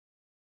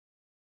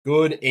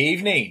Good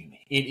evening.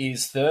 It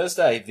is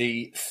Thursday,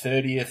 the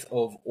 30th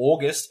of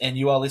August, and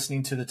you are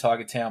listening to the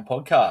Tiger Town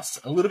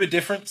podcast. A little bit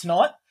different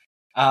tonight.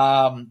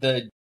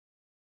 The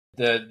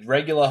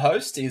regular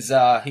host is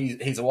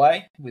he's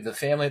away with the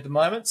family at the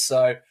moment,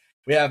 so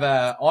we have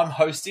I'm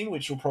hosting,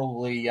 which will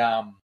probably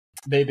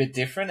be a bit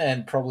different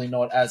and probably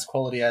not as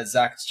quality as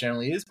Zach's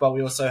generally is. But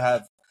we also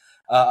have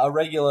a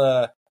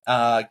regular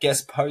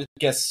host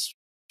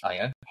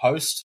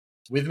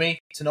with me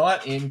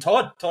tonight in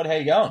Todd. Todd, how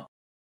you going?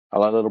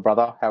 Hello, little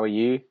brother. How are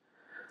you?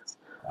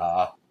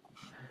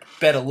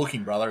 Better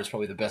looking, brother, is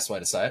probably the best way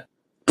to say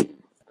it.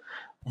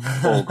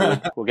 All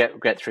good. We'll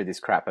get through this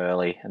crap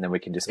early, and then we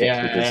can just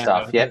get to the good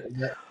stuff. Yep.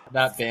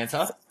 That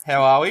banter.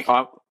 How are we?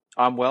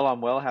 I'm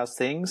well. How's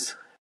things?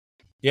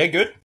 Yeah,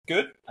 good.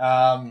 The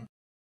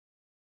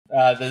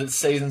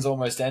season's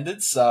almost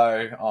ended,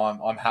 so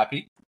I'm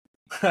happy.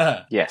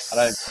 Yes. I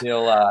don't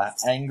feel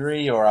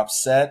angry or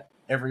upset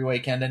every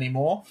weekend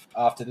anymore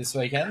after this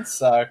weekend.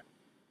 So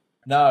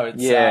no, it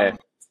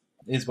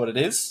is what it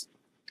is.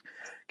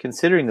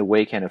 Considering the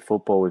weekend of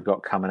football we've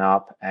got coming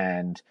up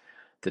and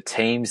the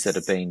teams that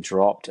have been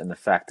dropped and the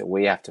fact that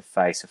we have to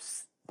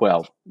face,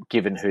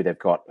 given who they've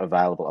got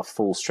available, a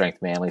full-strength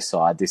Manly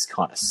side, this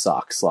kind of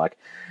sucks. Like,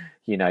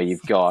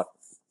 you've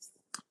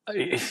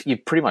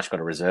pretty much got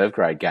a reserve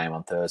grade game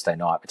on Thursday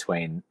night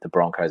between the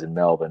Broncos and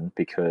Melbourne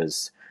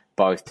because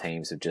both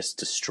teams have just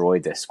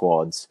destroyed their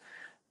squads.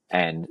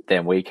 And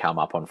then we come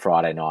up on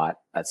Friday night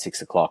at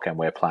 6 o'clock and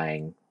we're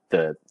playing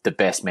the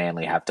best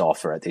Manly have to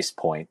offer at this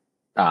point,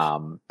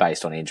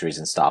 based on injuries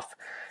and stuff.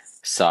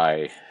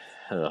 So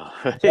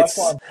That's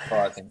why I'm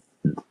surprising.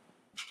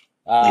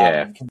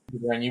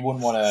 Considering you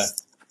wouldn't want to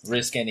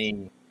risk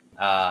any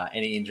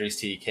injuries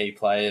to your key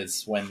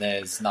players when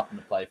there's nothing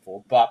to play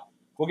for. But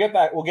we'll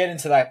get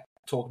into that,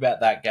 talk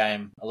about that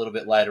game a little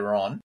bit later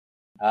on.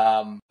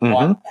 Might have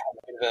a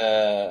bit of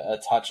a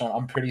touch on.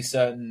 I'm pretty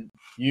certain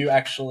you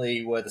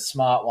actually were the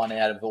smart one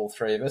out of all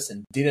three of us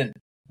and didn't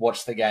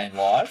watch the game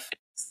live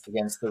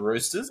against the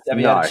Roosters. Have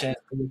you had a chance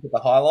to look at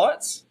the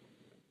highlights?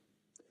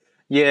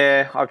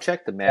 Yeah, I've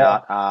checked them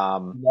out.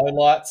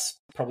 Lowlights,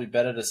 probably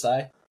better to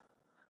say.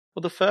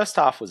 Well, the first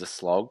half was a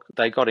slog.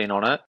 They got in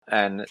on it,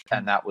 and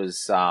that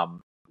was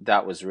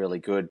really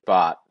good.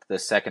 But the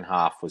second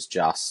half was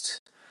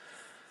just,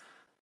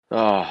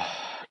 oh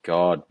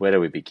God, where do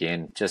we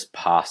begin? Just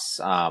pass.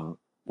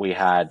 We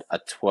had a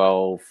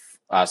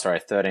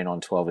 13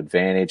 on 12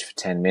 advantage for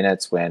 10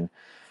 minutes when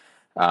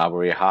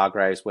Maria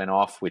Hargraves went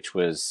off, which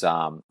was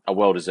a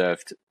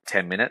well-deserved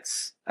 10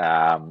 minutes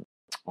for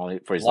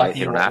his late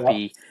hit on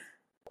Appy.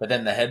 But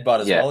then the headbutt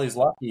as well. He's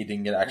lucky he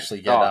didn't get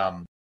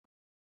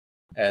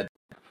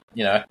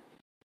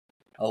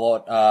a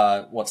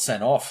lot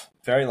sent off.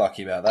 Very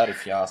lucky about that,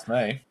 if you ask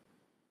me.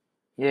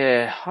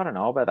 Yeah, I don't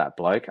know about that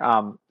bloke.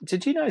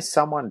 Did you know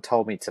someone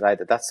told me today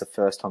that that's the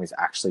first time he's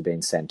actually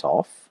been sent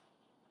off?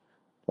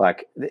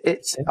 Like,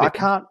 I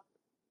can't...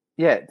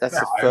 Yeah, that's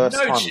the first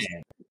time.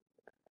 Chance.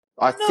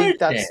 I think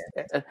that's...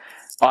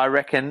 I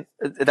reckon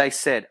they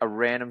said a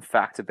random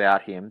fact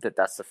about him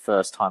that's the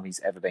first time he's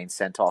ever been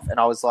sent off. And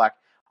I was like,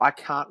 I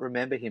can't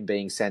remember him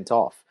being sent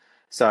off.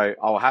 So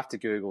I'll have to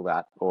Google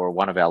that, or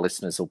one of our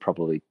listeners will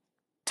probably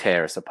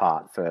tear us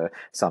apart for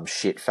some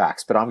shit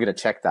facts. But I'm going to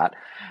check that.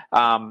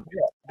 But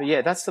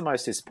yeah, that's the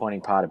most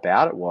disappointing part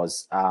about it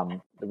was the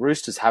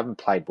Roosters haven't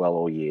played well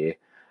all year.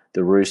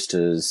 The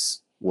Roosters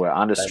were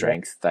under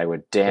strength. They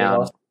were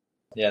down.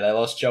 They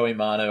lost Joey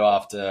Manu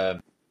after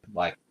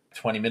like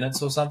 20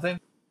 minutes or something.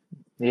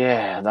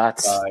 Yeah,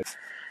 that's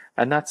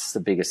the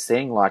biggest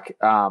thing. Like,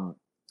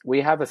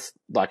 we have a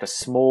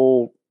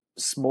small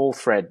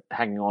thread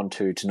hanging on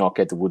to not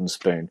get the wooden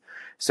spoon.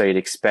 So you'd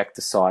expect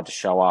the side to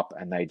show up,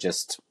 and they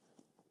didn't.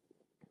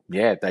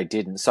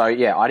 So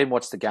yeah, I didn't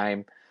watch the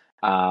game.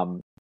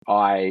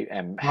 I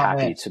am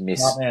happy to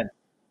miss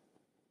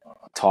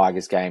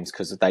Tigers games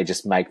because they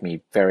just make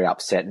me very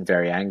upset and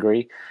very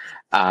angry.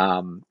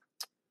 And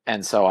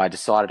so I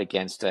decided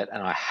against it,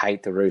 and I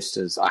hate the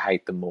Roosters. I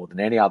hate them more than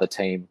any other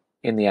team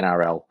in the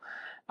NRL.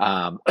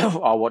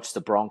 I watched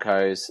the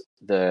Broncos,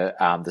 the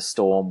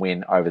Storm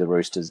win over the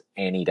Roosters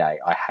any day.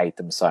 I hate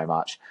them so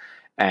much.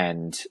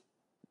 And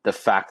the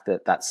fact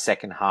that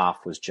second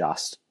half was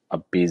just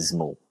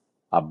abysmal.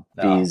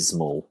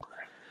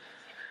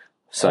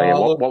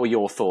 So what were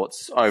your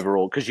thoughts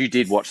overall? Because you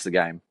did watch the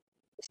game.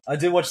 I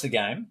did watch the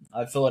game.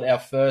 I thought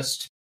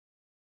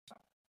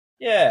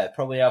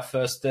probably our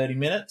first 30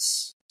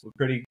 minutes were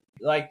pretty,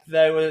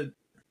 they were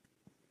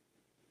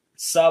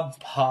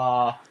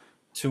subpar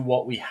to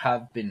what we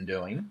have been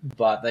doing,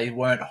 but they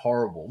weren't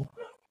horrible.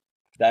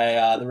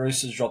 The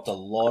Roosters dropped a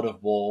lot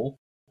of ball,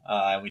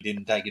 and we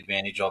didn't take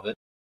advantage of it.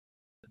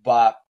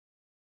 But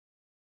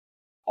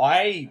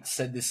I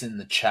said this in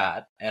the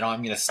chat, and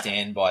I'm going to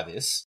stand by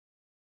this.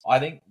 I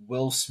think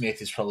Will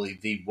Smith is probably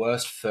the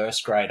worst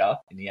first grader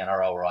in the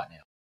NRL right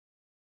now.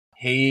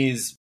 He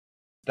is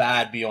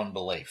bad beyond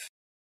belief.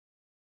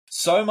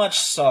 So much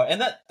so,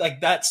 and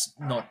that's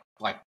not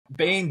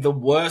being the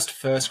worst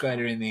first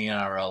grader in the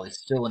NRL is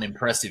still an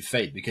impressive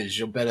feat because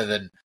you're better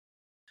than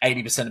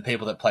 80% of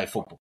people that play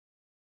football.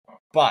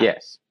 But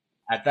yes,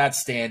 at that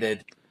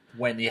standard,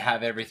 when you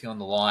have everything on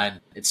the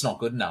line, it's not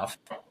good enough.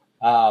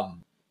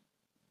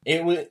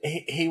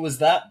 He was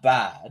that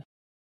bad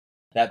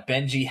that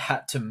Benji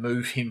had to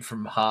move him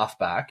from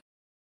halfback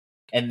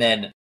and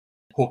then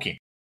hook him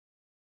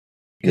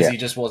because he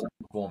just wasn't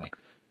performing.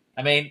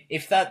 I mean,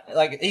 if that,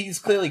 like, he's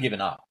clearly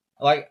given up.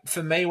 Like,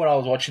 for me, when I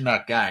was watching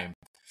that game,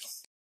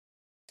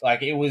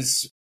 like, it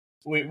was,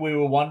 we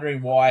were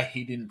wondering why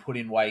he didn't put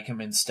in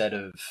Wakeham instead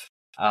of,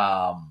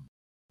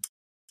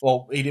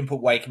 he didn't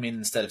put Wakeham in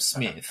instead of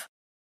Smith.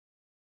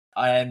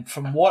 And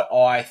from what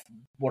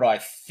I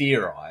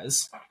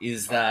theorize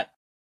is that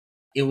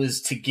it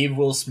was to give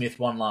Will Smith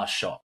one last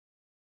shot.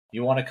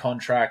 You want a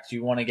contract,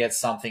 you want to get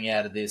something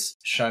out of this,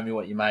 show me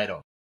what you're made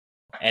of.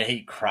 And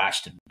he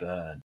crashed and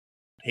burned.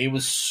 He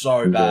was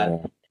so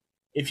bad.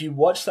 If you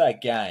watch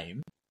that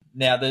game,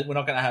 now that we're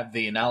not going to have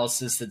the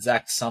analysis that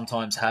Zac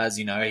sometimes has,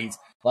 he's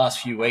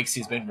last few weeks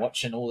he's been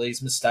watching all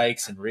these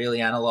mistakes and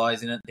really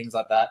analysing it, things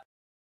like that.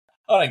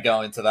 I don't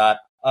go into that.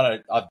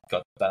 Don't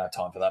have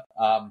time for that.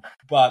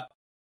 But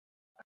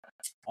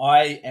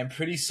I am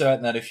pretty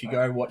certain that if you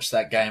go watch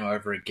that game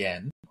over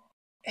again,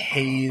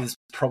 he is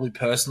probably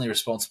personally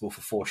responsible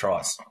for 4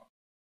 tries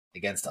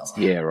against us.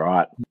 Yeah,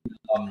 right.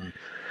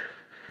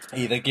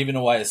 Either giving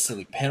away a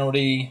silly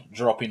penalty,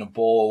 dropping a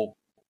ball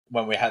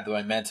when we had the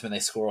momentum and they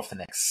score off the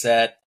next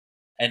set,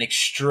 an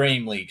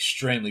extremely,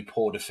 extremely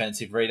poor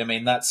defensive read. I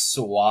mean, that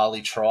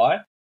Suwali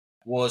try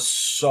was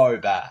so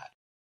bad.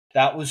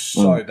 That was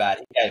so bad.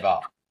 He gave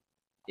up.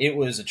 It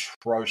was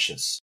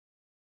atrocious.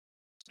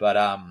 But,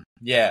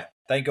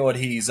 thank God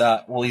he's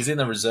in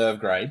the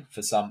reserve grade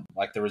for some,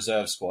 like the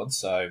reserve squad.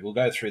 So we'll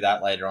go through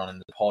that later on in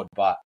the pod.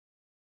 But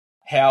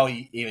how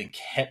he even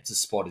kept a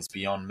spot is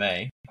beyond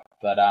me.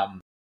 But,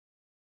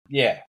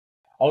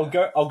 I'll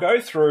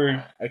go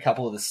through a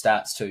couple of the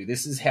stats too.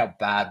 This is how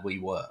bad we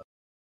were,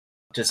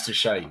 just to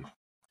show you.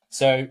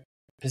 So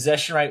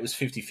possession rate was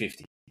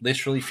 50-50,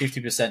 literally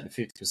 50% to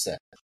 50%.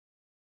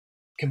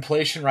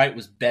 Completion rate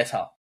was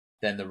better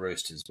than the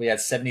Roosters. We had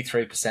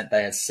 73%,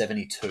 they had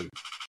 72%.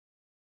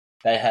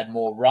 They had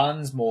more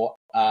runs, more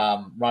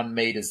run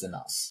meters than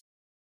us.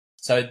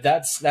 So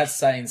that's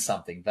saying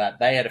something, that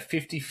they had a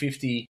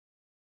 50-50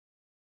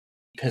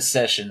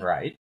 possession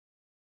rate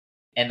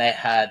and they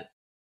had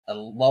a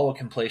lower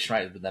completion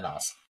rate than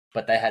us,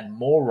 but they had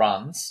more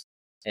runs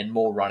and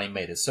more running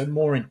meters, so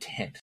more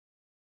intent.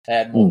 They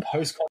had more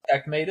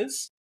post-contact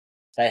meters.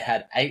 They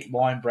had 8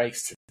 line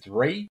breaks to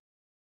 3.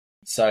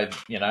 So,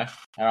 and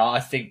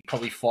I think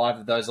probably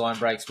 5 of those line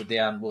breaks were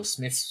down Will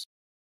Smith's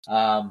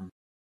side.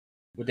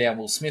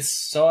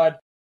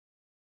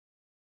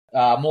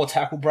 More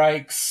tackle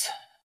breaks.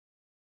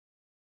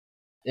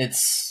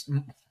 It's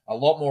a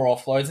lot more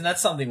offloads, and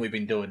that's something we've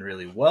been doing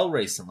really well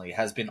recently,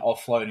 has been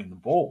offloading the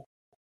ball.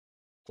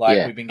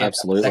 We've been getting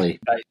the second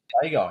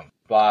day going,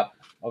 but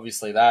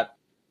obviously that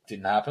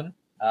didn't happen.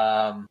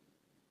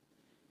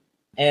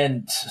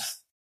 And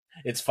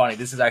it's funny.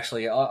 This is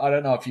actually, I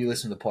don't know if you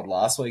listened to the pod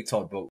last week,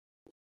 Todd, but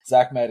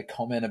Zac made a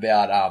comment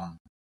about,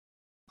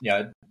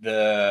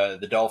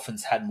 the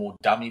Dolphins had more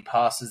dummy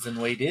passes than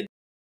we did.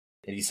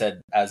 And he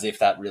said, as if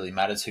that really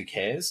matters, who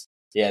cares?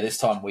 Yeah, this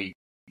time we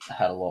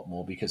had a lot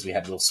more because we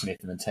had Will Smith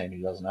in the team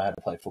who doesn't know how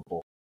to play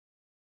football.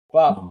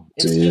 But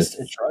it's just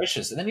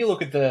atrocious. And then you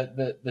look at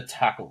the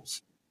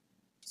tackles.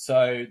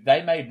 So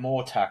they made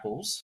more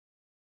tackles.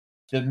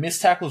 The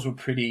missed tackles were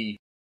pretty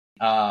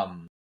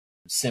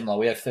similar.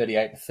 We had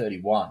 38 to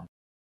 31.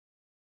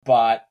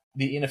 But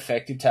the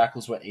ineffective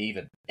tackles were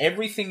even.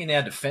 Everything in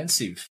our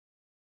defensive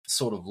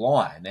sort of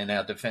line and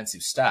our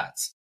defensive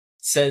stats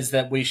says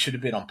that we should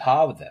have been on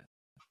par with them.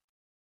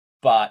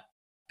 But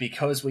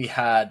because we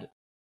had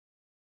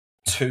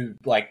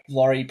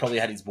Laurie probably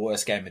had his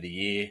worst game of the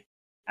year.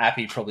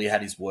 Appy probably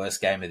had his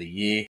worst game of the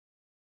year.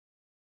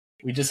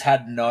 We just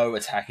had no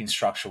attacking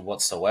structure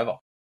whatsoever,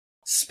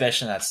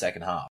 especially in that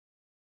second half.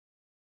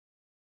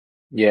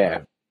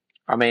 Yeah.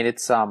 I mean,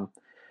 it's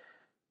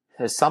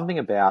there's something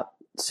about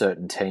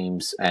certain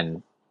teams,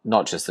 and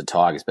not just the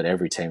Tigers, but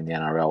every team in the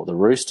NRL. The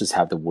Roosters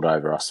have the wood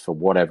over us for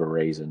whatever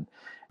reason.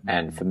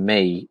 And for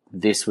me,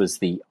 this was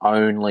the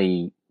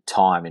only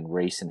time in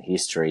recent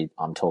history,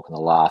 I'm talking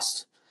the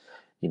last,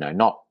 you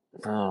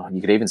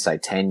could even say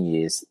 10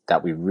 years,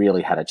 that we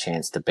really had a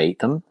chance to beat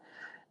them.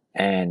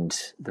 And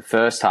the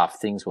first half,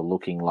 things were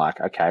looking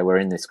like, okay, we're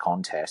in this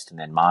contest. And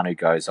then Manu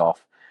goes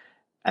off.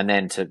 And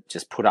then to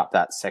just put up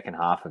that second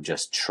half of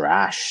just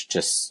trash,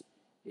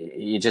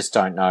 you just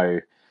don't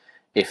know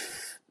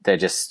if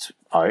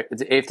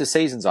if the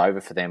season's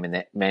over for them and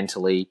that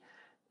mentally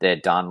they're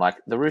done. Like,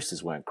 the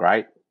Roosters weren't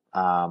great.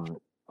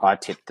 I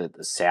tipped that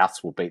the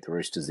Souths will beat the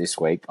Roosters this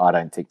week. I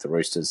don't think the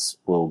Roosters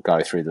will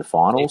go through the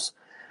finals.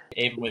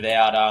 Even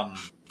without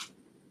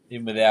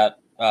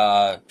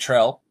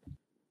Trell.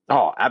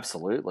 Oh,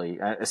 absolutely.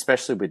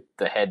 Especially with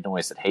the head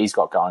noise that he's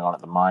got going on at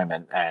the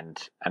moment and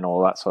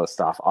all that sort of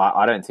stuff.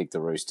 I don't think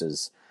the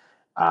Roosters,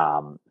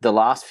 the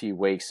last few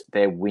weeks,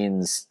 their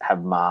wins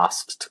have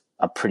masked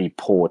a pretty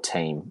poor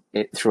team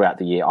throughout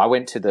the year. I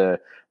went to the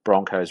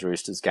Broncos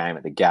Roosters game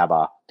at the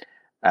Gabba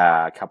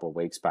a couple of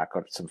weeks back.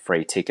 Got some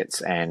free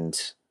tickets,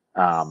 and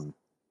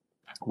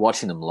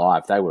watching them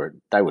live, they were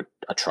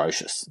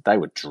atrocious. They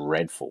were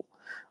dreadful.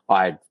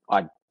 I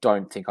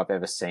don't think I've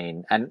ever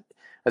seen, and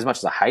as much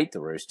as I hate the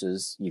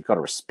Roosters, you've got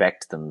to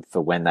respect them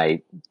for when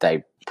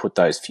they put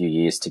those few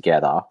years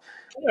together,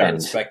 and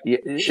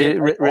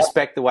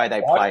respect the way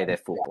they play their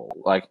football.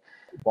 Like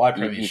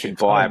you can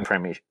buy a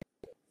premiership.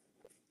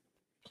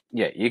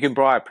 Yeah, you can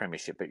buy a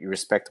premiership, but you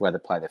respect the way they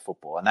play their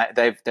football, and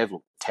they've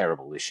looked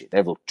terrible this year.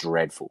 They've looked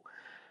dreadful.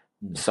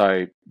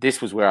 So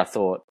this was where I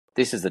thought,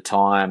 this is the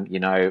time.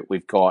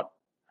 We've got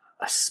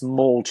a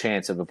small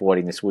chance of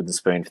avoiding this wooden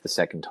spoon for the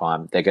second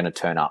time. They're going to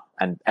turn up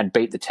and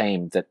beat the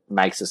team that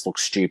makes us look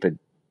stupid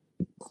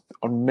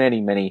on many,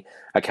 many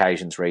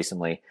occasions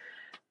recently.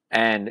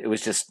 And it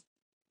was just,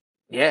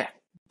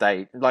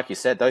 they, like you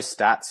said, those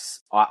stats,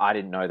 I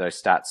didn't know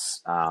those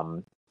stats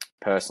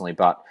personally,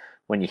 but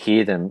when you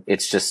hear them,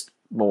 it's just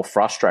more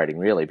frustrating,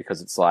 really,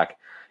 because it's like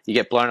you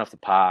get blown off the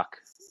park,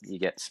 you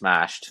get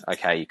smashed,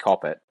 okay, you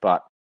cop it.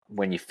 But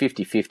when you're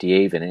 50-50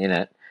 even in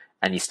it,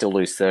 and you still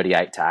lose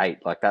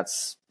 38-8, like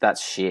that's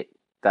shit.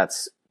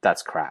 That's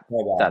crap.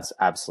 That's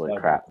absolute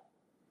crap.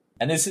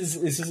 And this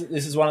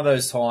is one of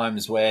those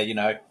times where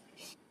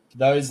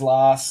those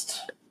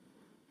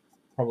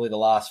probably the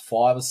last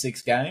 5 or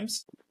 6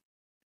 games,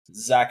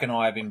 Zac and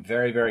I have been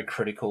very, very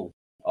critical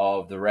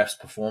of the refs'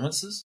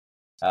 performances.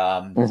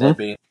 They've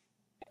been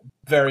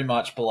very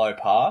much below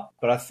par,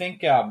 but I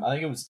think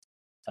it was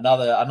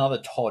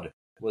another Todd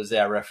was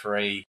our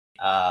referee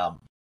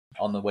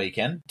on the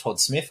weekend. Todd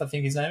Smith, I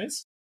think his name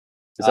is.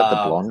 Is that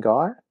the blonde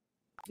guy?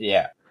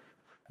 Yeah.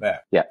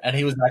 And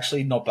he was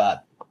actually not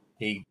bad.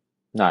 They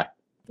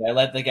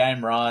let the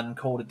game run,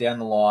 called it down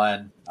the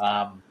line.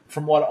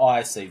 From what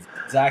I see,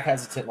 Zac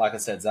has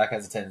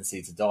a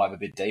tendency to dive a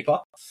bit deeper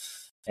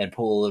and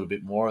pull a little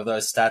bit more of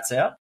those stats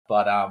out.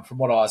 But from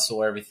what I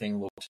saw, everything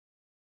looked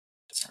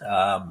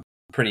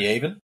pretty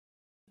even.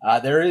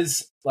 There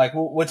is,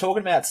 we're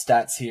talking about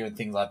stats here and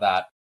things like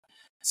that.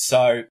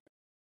 So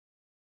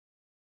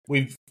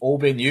you've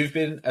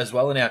been as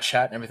well in our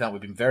chat and everything,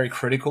 we've been very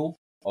critical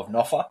of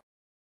Noffa,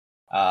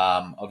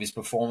 of his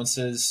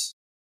performances.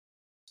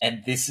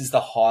 And this is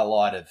the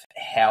highlight of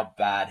how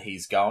bad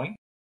he's going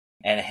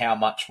and how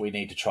much we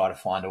need to try to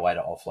find a way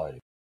to offload him.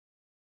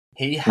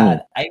 He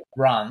had 8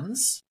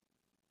 runs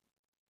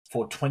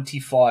for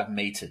 25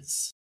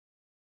 metres.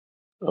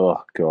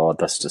 Oh, God,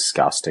 that's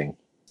disgusting.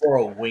 For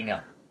a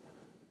winger.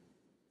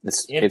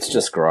 It's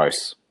just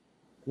gross.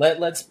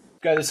 Let's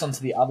go this on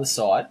to the other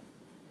side.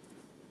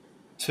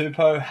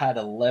 Tupou had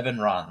 11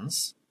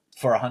 runs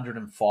for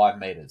 105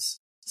 metres.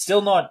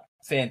 Still not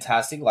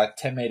fantastic,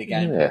 10-metre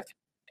game,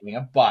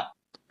 winger, but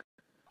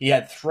he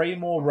had 3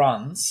 more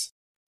runs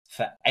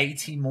for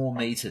 80 more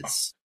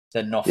metres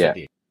than Noffa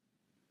did.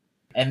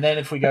 And then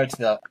if we go to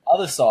the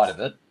other side of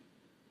it,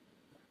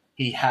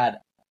 he had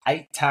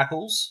 8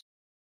 tackles,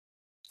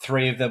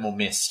 3 of them were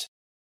missed.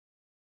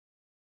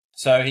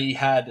 So he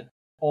had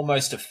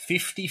almost a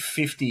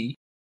 50-50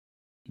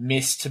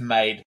 missed to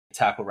made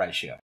tackle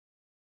ratio.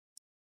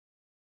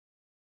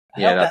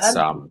 That's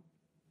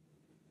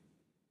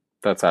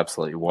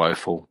absolutely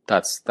woeful.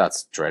 That's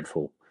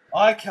dreadful.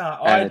 I can't.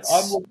 I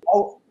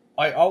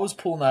was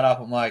pulling that up.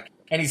 I'm like,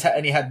 and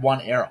he had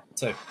 1 error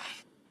too.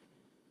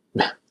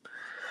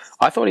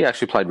 I thought he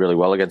actually played really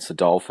well against the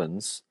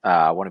Dolphins.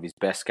 One of his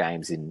best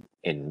games in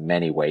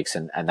many weeks,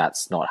 and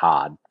that's not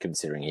hard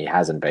considering he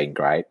hasn't been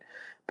great.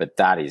 But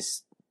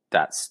that's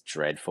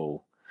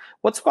dreadful.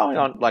 What's going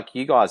on?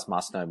 You guys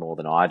must know more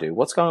than I do.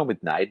 What's going on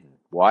with Naden?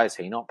 Why is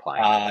he not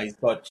playing? He's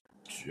got,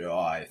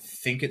 I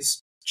think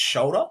it's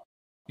shoulder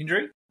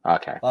injury.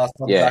 Okay. Last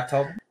time Zac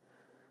told me.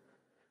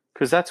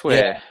 Because that's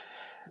where,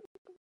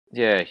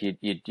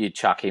 you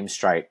chuck him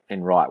straight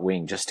in right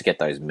wing just to get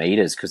those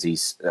meters because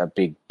he's a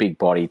big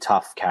body,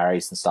 tough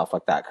carries and stuff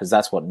like that. Because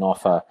that's what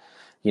Noffa,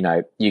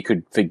 you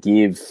could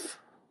forgive,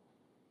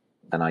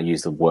 and I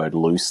use the word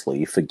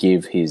loosely,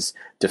 forgive his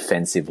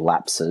defensive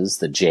lapses,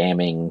 the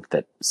jamming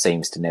that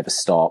seems to never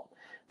stop,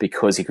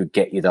 because he could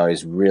get you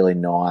those really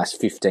nice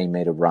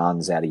 15-metre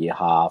runs out of your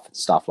half and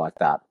stuff like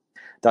that.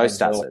 Those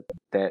stats,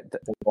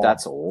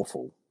 that's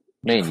awful.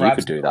 Me and you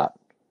could do that.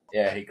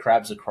 Yeah, he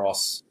crabs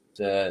across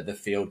the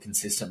field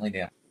consistently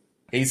now.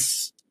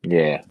 He's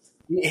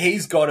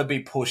got to be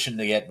pushing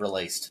to get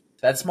released.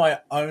 That's my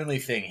only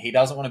thing. He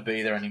doesn't want to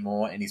be there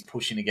anymore, and he's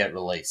pushing to get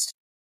released.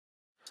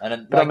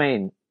 And I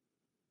mean,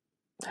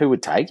 who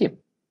would take him?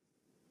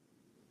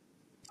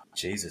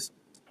 Jesus,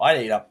 I'd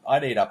eat up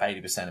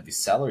 80% of his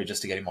salary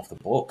just to get him off the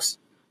books.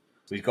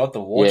 We've got the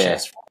war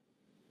chest.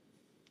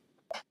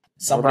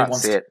 Someone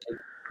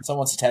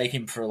wants to take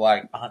him for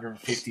 $150,000,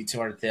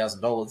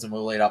 $200,000, and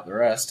we'll eat up the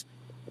rest.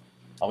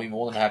 I'll be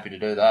more than happy to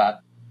do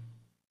that.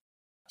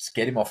 Just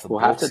get him off the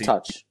books. We'll have to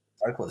touch.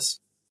 Hopeless.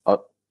 I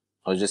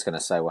was just going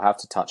to say, we'll have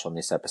to touch on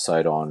this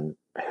episode on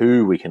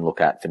who we can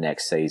look at for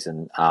next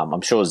season.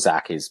 I'm sure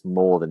Zac is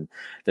more than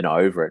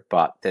over it,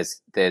 but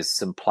there's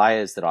some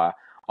players that I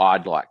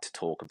I'd like to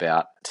talk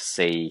about to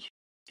see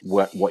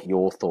what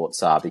your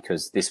thoughts are,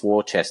 because this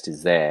war chest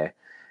is there,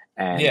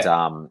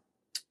 and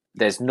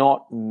there's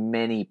not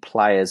many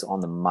players on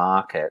the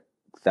market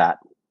that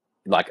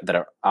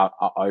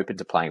are open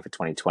to playing for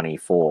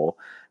 2024.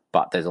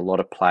 But there's a lot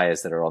of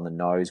players that are on the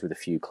nose with a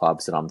few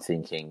clubs that I'm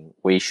thinking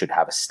we should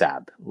have a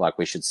stab. Like,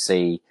 we should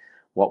see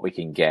what we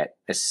can get,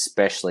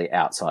 especially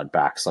outside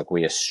backs. Like,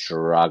 we are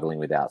struggling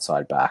with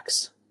outside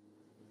backs.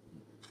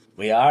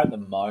 We are at the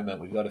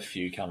moment. We've got a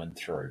few coming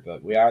through,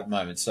 but we are at the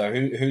moment. So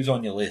who's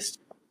on your list?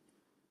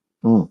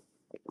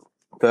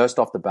 First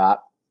off the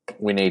bat,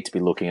 we need to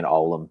be looking at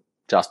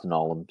Justin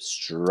Olam,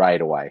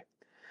 straight away.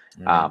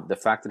 The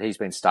fact that he's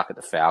been stuck at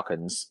the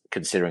Falcons,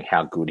 considering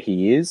how good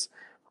he is,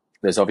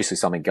 there's obviously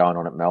something going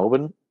on at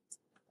Melbourne,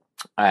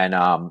 and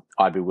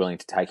I'd be willing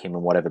to take him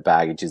and whatever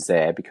baggage is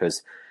there,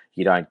 because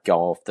you don't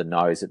go off the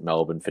nose at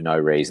Melbourne for no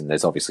reason.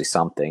 There's obviously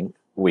something.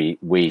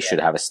 We should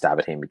have a stab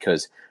at him,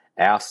 because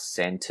our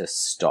centre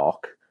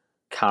stock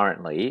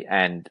currently,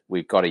 and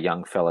we've got a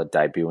young fella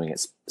debuting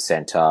at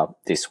centre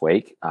this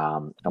week,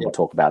 and we'll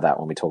talk about that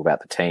when we talk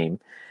about the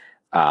team,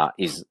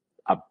 is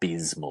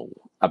abysmal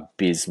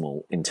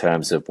in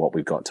terms of what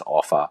we've got to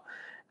offer.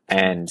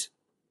 And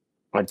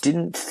I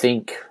didn't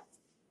think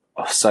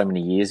so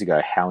many years ago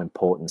how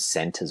important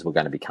centres were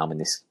going to become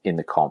in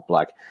the comp.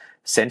 Like,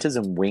 centres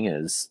and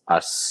wingers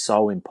are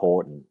so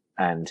important,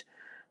 and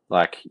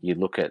like, you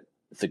look at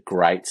the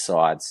great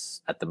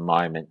sides at the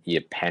moment,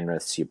 your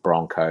Penriths, your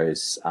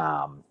Broncos,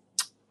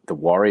 the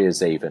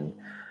Warriors even.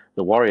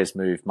 The Warriors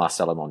moved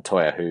Marcelo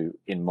Montoya, who,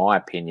 in my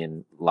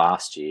opinion,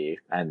 last year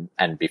and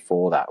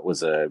before that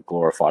was a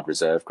glorified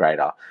reserve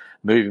grader.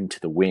 Move him to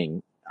the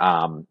wing.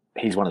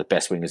 He's one of the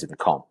best wingers in the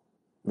comp.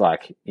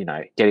 Like,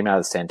 get him out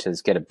of the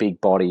centres, get a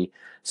big body.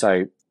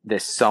 So they're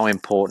so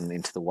important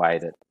into the way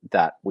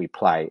that we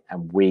play,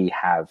 and we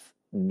have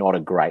not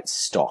a great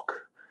stock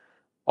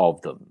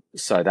of them.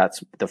 So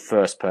that's the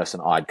first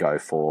person I'd go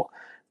for,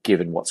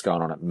 given what's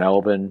going on at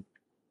Melbourne.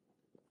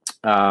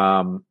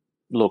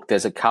 Look,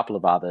 there's a couple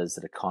of others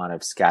that are kind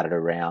of scattered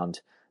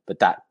around,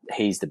 but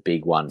he's the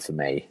big one for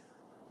me.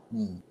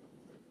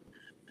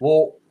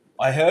 Well,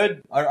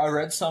 I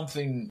read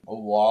something a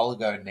while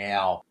ago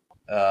now.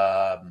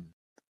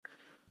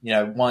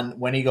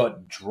 When he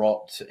got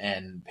dropped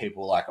and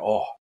people were like,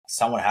 oh,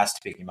 someone has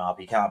to pick him up.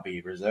 He can't be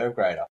a reserve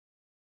grader.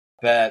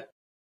 But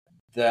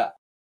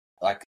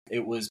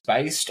it was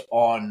based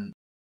on,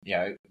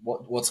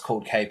 what's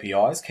called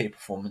KPIs, key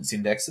performance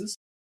indexes.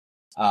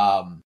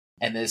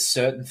 And there's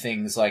certain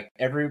things like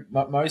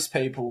most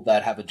people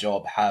that have a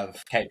job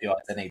have KPIs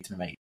they need to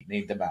meet,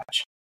 need to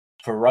match.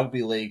 For a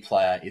rugby league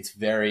player, it's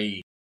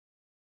very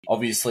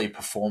obviously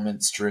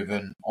performance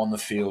driven, on the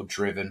field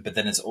driven, but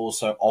then it's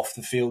also off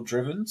the field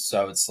driven.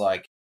 So it's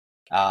like,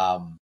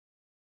 how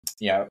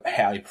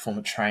you perform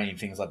at training,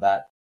 things like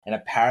that. And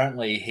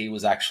apparently he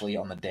was actually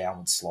on the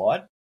downward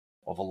slide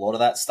of a lot of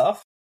that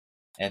stuff.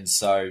 And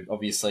so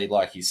obviously,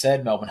 like you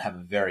said, Melbourne have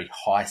a very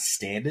high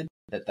standard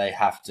that they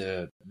have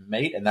to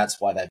meet. And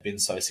that's why they've been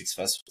so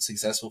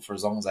successful for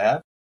as long as they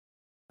have,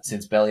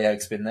 since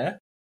Bellyache's been there.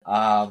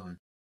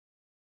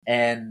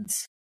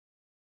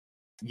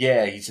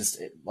 He's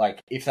just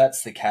like, if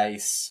that's the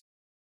case,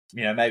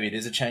 maybe it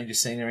is a change of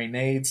scenery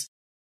needs.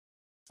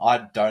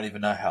 I don't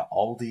even know how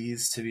old he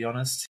is, to be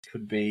honest.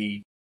 Could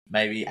be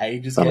maybe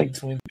ages getting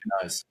to him. Who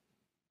knows?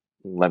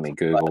 Let me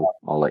Google.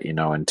 I'll let you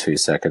know in 2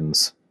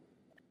 seconds.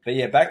 But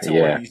yeah, back to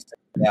what you said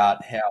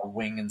about how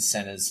wing and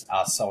centres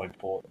are so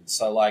important.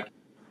 So like,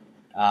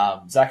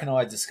 Zac and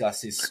I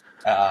discuss this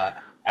ad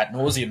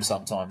nauseum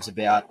sometimes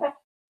about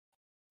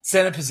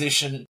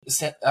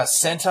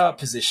centre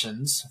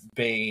positions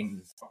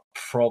being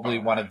probably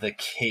one of the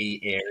key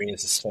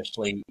areas,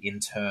 especially in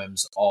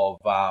terms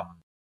of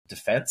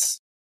defence,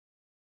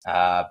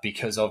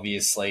 because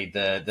obviously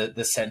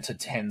the centre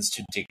tends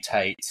to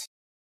dictate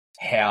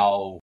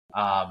how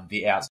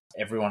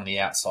everyone on the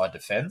outside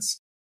defence.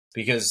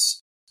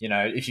 Because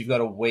if you've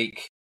got a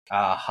weak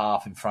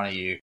half in front of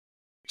you,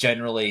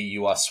 generally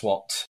you are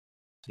swapped.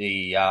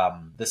 The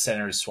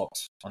centre is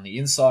swapped on the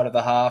inside of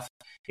the half.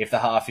 If the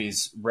half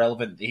is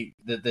relevant,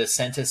 the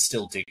centre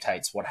still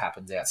dictates what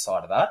happens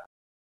outside of that.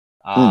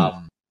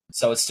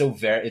 So it's still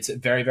it's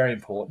very, very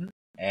important.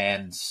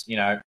 And,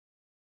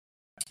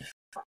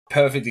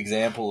 perfect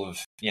example of,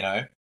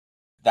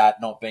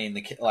 that not being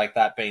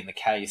that being the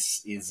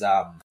case is,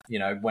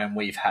 when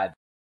we've had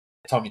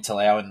Tommy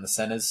Talau in the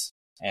centres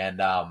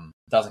and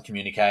doesn't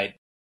communicate,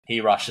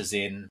 he rushes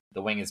in,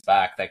 the wing is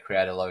back, they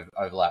create a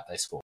overlap, they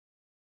score.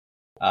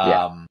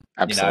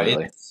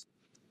 Absolutely.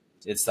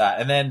 It's that.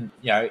 And then,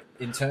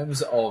 in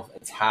terms of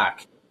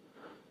attack,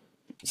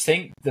 I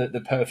think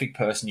the perfect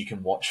person you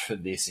can watch for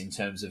this in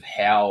terms of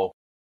how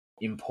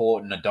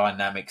important a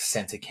dynamic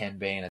centre can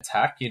be in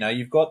attack.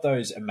 You've got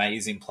those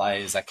amazing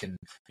players that can,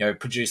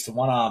 produce the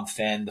one-arm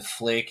fend, the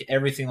flick,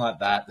 everything like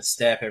that, the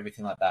step,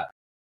 everything like that.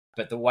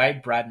 But the way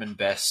Bradman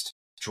Best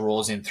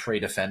draws in 3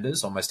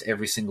 defenders almost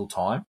every single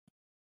time,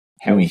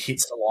 how he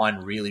hits the line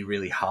really,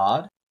 really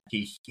hard,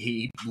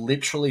 He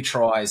literally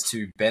tries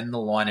to bend the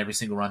line every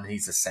single run.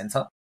 He's a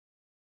centre.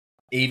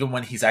 Even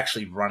when he's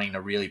actually running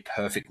a really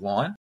perfect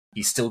line,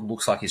 he still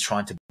looks like he's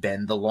trying to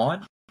bend the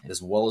line as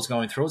well as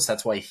going through it. So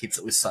that's why he hits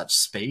it with such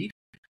speed.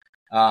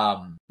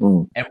 And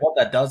what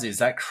that does is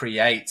that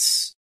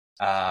creates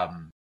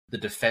the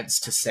defense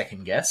to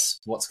second guess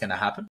what's going to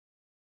happen.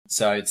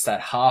 So it's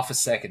that half a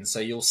second. So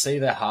you'll see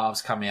their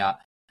halves come out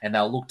and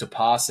they'll look to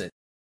pass it.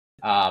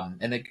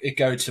 And it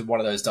go to one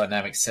of those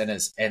dynamic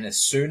centers. And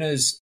as soon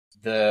as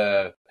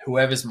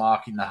whoever's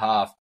marking the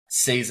half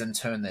sees them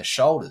turn their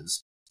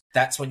shoulders,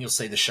 that's when you'll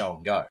see the show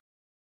and go.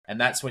 And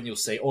that's when you'll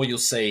see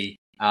the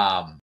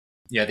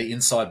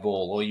inside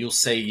ball, or you'll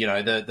see,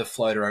 the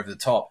floater over the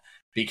top,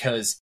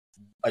 because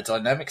a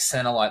dynamic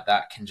center like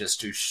that can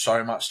just do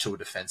so much to a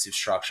defensive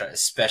structure,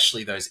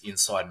 especially those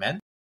inside men,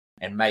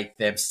 and make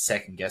them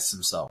second guess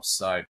themselves.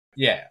 So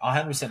yeah,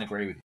 I 100%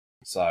 agree with you.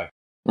 So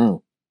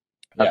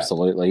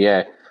absolutely,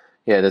 yeah.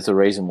 There's a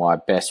reason why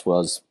Best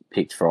was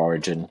picked for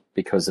Origin,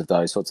 because of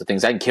those sorts of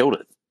things, and killed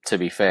it. To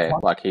be fair,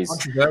 he's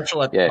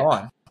controversial at the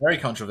time, very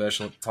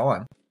controversial at the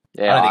time.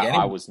 Yeah,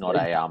 I was not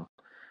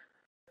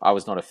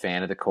a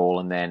fan of the call,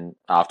 and then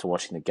after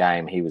watching the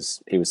game, he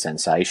was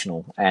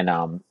sensational,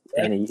 and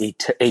he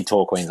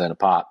tore Queensland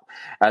apart,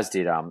 as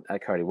did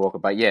Cody Walker.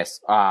 But yes,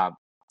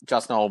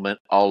 Justin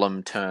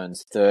Olam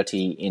turns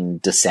 30 in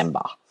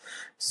December,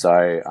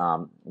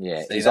 so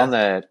he's on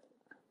the.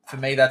 For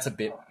me, that's a.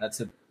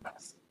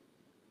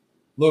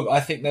 Look, I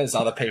think there's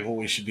other people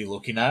we should be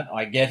looking at.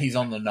 I get he's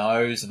on the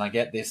nose, and I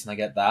get this, and I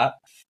get that,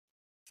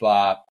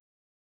 but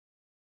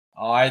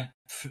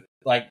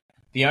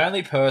the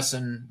only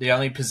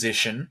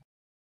position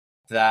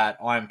that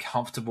I'm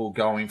comfortable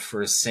going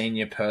for a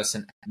senior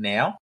person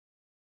now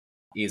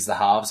is the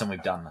halves, and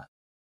we've done that.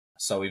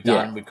 So we've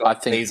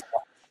got Caesar.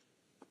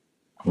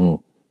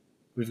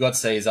 We've got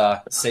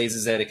Caesar.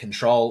 Caesar's there to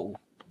control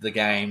the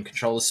game,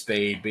 control the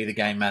speed, be the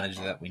game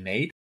manager that we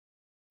need.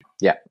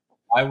 Yeah.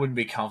 I wouldn't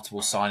be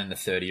comfortable signing the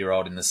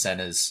 30-year-old in the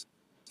centres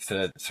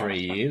for 3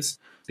 years,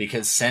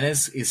 because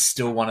centres is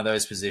still one of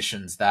those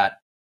positions that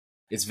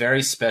it's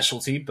very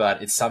specialty,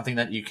 but it's something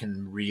that you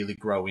can really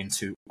grow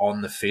into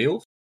on the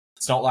field.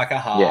 It's not like a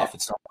half,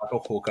 It's not like a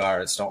hooker,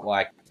 it's not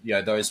like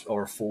those,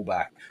 or a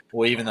fullback,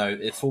 or even though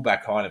it's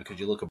fullback kind of, because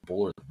you look at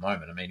Buller at the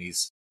moment. I mean,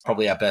 he's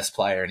probably our best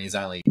player, and he's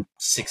only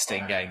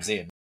 16 games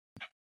in.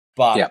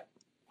 But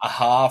a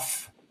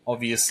half,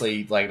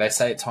 obviously, like they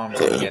say at times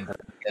again,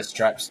 get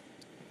straps.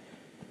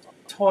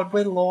 Todd,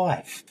 we're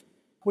live.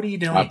 What are you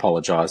doing? I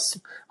apologise.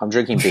 I'm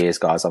drinking beers,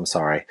 guys. I'm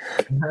sorry.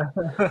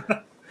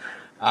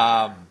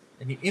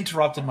 And you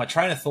interrupted my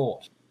train of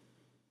thought.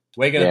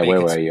 We're going to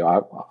where were you?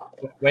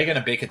 We're going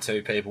to bicker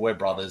too, people. We're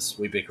brothers.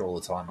 We bicker all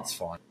the time. It's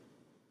fine.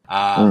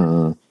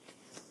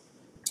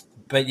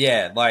 But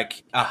yeah,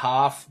 like a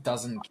half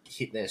doesn't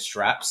hit their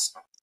straps,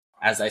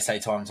 as they say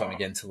time and time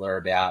again, till they're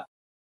about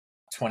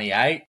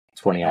 28,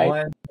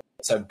 29.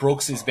 So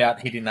Brooks is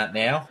about hitting that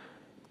now.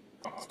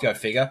 Let's go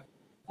figure.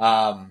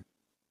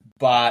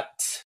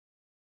 But,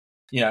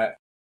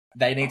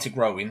 they need to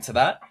grow into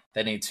that.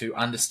 They need to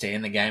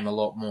understand the game a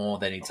lot more.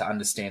 They need to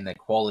understand their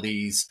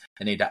qualities.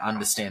 They need to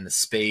understand the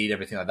speed,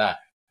 everything like that.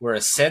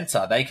 Whereas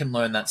centre, they can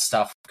learn that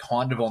stuff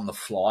kind of on the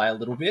fly a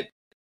little bit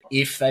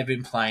if they've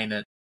been playing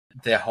it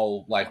their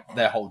whole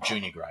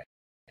junior grade.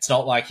 It's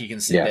not like you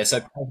can sit there. So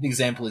the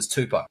example is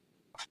Tupou.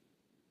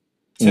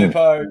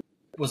 Tupou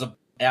was an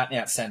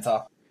out-and-out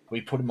centre.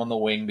 We put him on the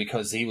wing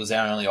because he was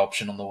our only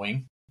option on the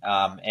wing.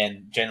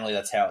 And generally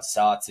that's how it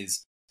starts,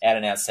 is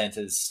out-and-out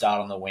centres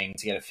start on the wing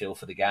to get a feel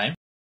for the game.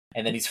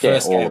 And then his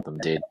first game, of them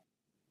did.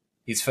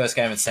 His first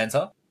game at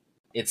centre,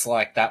 it's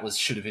like that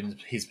should have been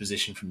his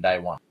position from day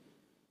one.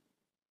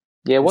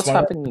 Yeah, what's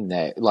happening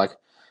there? Like,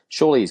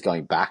 surely he's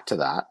going back to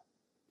that.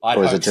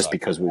 Or is it just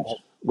because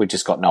we've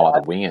just got no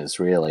other wingers,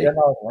 really? Yeah,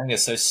 no other wingers.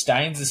 So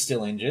Staines is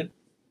still injured.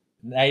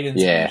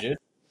 Naden's injured.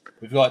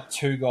 We've got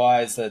two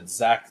guys that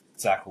Zac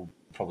will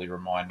probably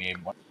remind me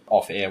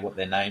off air what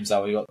their names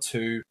are. We've got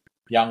two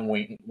young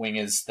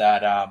wingers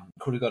that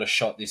could have got a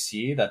shot this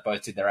year that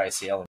both did their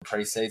ACL in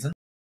pre-season.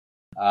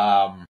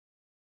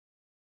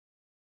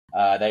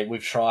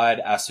 We've tried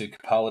Asu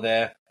Kapoa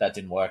there. That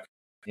didn't work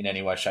in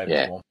any way, shape,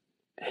 or form.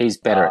 He's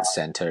better at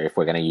centre if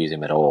we're going to use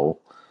him at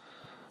all.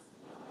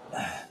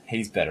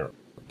 He's better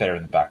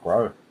in the back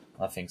row,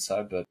 I think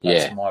so. But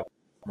that's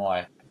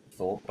my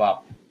thought.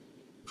 But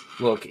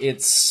look,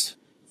 as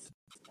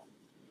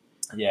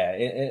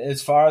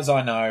far as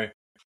I know,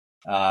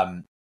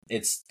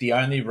 it's the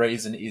only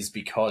reason is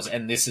because,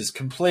 and this is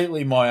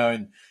completely my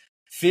own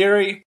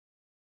theory,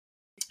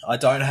 I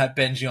don't have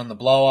Benji on the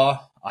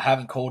blower. I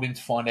haven't called him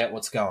to find out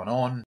what's going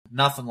on.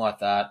 Nothing like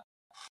that.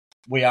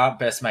 We aren't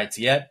best mates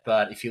yet,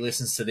 but if he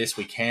listens to this,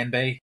 we can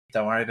be.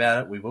 Don't worry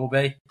about it. We will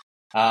be.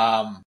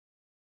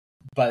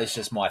 But it's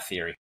just my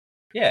theory.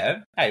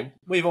 Yeah, hey,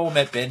 we've all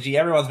met Benji.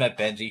 Everyone's met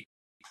Benji.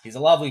 He's a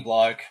lovely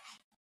bloke.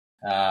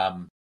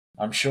 I'm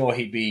sure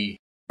he'd be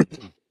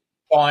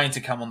fine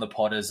to come on the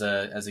pod as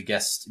a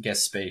guest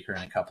speaker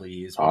in a couple of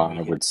years.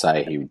 I would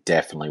say he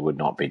definitely would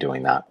not be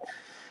doing that.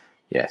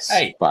 Yes.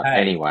 Hey, But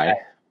hey, anyway,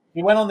 hey.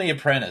 He went on The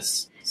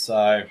Apprentice,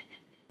 so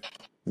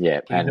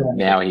yeah, he can do and anything.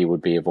 now he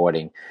would be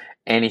avoiding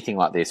anything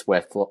like this,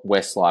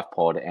 Westlife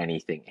Pod,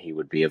 anything he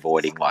would be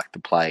avoiding like the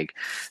plague.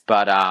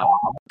 But I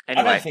don't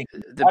anyway, think.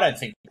 I don't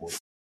think he would.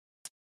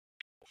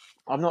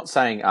 I'm not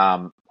saying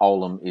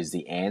Olam is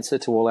the answer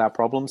to all our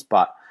problems,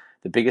 but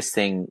the biggest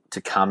thing to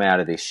come out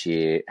of this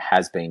year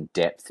has been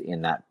depth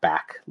in that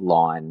back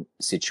line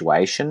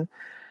situation.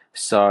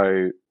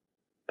 So,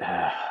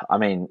 I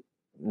mean,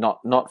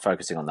 not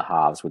focusing on the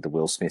halves with the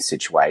Will Smith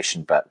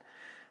situation, but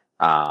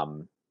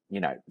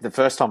the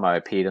first time I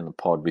appeared on the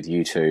pod with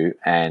you two,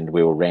 and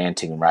we were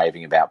ranting and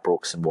raving about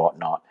Brooks and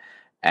whatnot,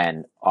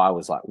 and I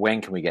was like, when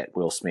can we get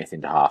Will Smith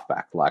into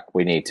halfback? Like,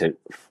 we need to,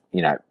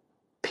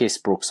 piss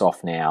Brooks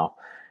off now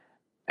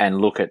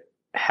and look at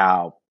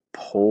how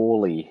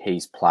poorly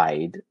he's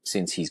played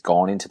since he's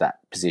gone into that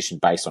position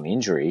based on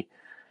injury.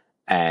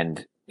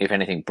 And if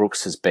anything,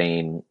 Brooks has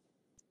been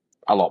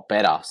a lot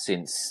better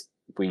since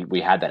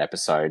we had that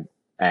episode,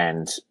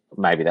 and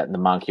maybe that the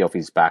monkey off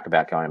his back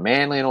about going to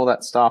Manly and all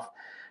that stuff.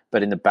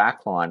 But in the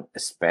back line,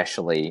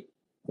 especially,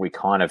 we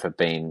kind of have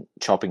been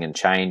chopping and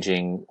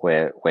changing.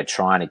 We're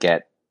trying to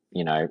get,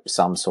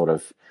 some sort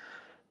of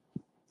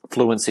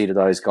fluency to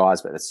those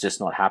guys, but it's just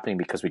not happening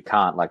because we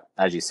can't. Like,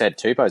 as you said,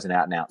 Tupou's an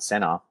out-and-out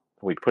centre.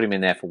 We put him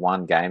in there for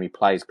one game. He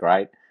plays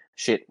great.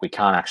 Shit, we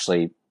can't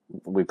actually...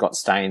 We've got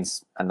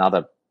Staines,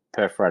 another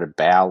perforated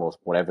bowel or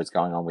whatever's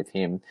going on with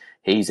him.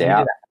 He's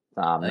out.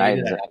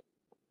 Nathan's...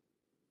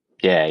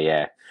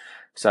 Yeah.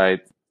 So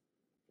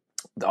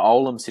the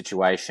Olam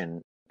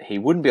situation, he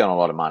wouldn't be on a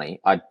lot of money.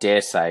 I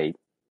dare say,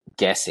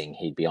 guessing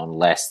he'd be on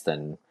less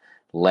than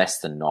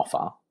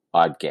Noffa,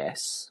 I'd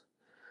guess.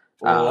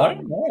 Well, I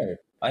don't know.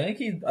 I think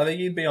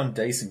he'd be on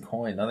decent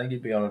coin. I think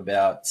he'd be on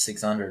about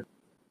 600.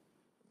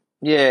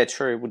 Yeah,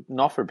 true. Would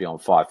Noffa be on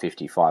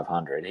 550,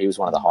 500? He was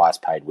one of the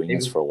highest paid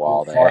wingers for a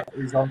while there. there.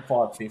 He's on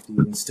 550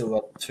 and still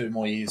got 2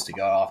 more years to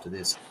go after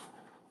this.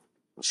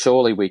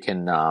 Surely we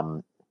can,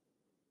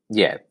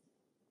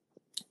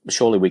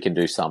 surely we can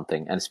do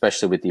something, and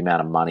especially with the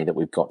amount of money that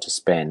we've got to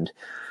spend.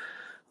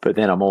 But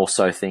then I'm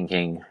also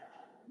thinking,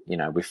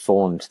 we've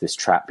fallen into this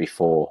trap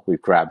before.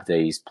 We've grabbed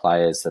these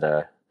players that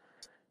are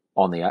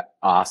on the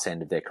arse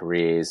end of their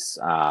careers.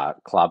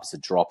 Clubs are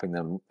dropping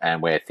them,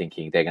 and we're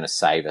thinking they're going to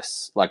save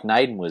us. Like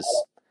Naden was...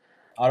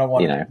 I don't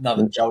want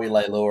another Joey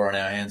Leilua on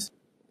our hands.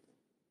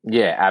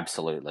 Yeah,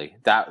 absolutely.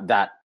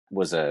 That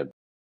was a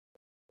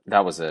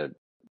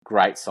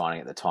great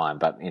signing at the time,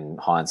 but in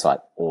hindsight,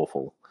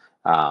 awful.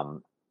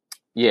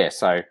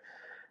 So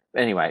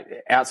anyway,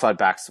 outside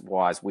backs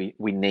wise, we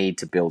need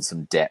to build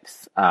some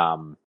depth.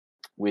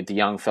 With the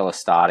young fella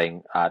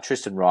starting,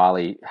 Tristan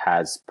Riley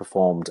has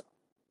performed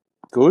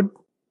good.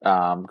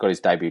 Got his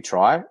debut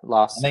try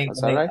last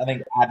Saturday. I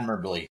think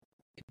admirably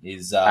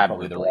is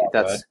probably the right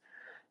word.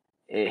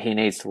 He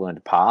needs to learn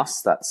to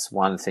pass. That's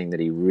one thing that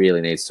he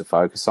really needs to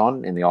focus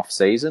on in the off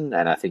season,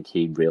 and I think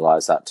he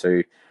realised that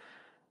too.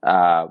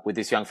 With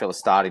this young fella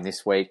starting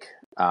this week,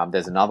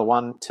 there's another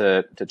one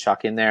to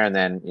chuck in there, and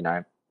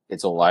then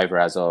it's all over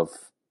as of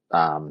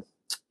 8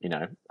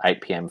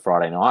 p.m.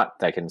 Friday night.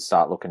 They can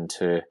start looking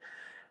to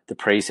the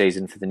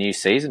preseason for the new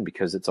season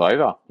because it's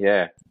over.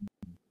 Yeah.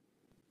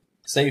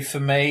 See, for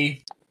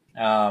me,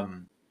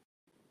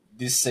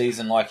 this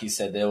season, like you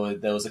said, there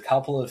was a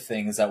couple of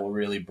things that were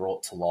really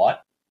brought to light.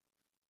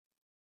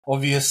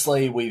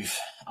 Obviously, we've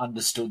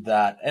understood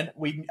that, and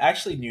we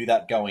actually knew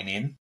that going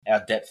in.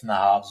 Our depth in the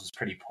halves was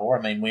pretty poor.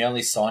 I mean, we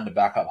only signed a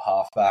backup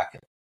halfback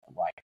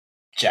like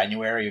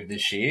January of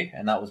this year,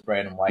 and that was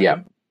Brandon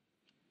Wakeham.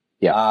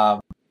 Yeah.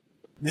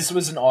 This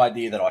was an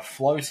idea that I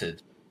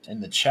floated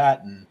in the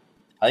chat, and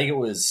I think it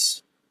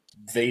was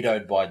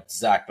vetoed by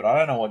Zac, but I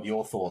don't know what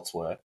your thoughts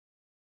were.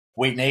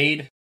 We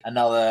need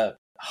another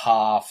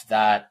half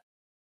that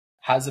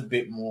has a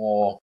bit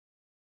more,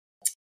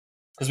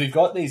 because we've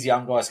got these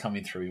young guys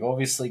coming through. We've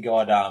obviously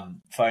got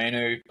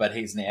Fainu, but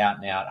he's an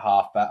out-and-out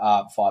halfback,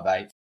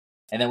 5'8",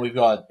 and then we've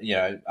got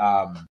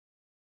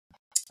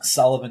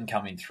Sullivan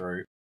coming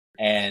through.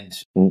 And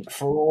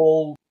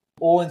for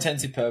all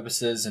intensive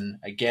purposes, and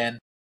again,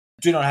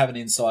 do not have an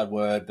inside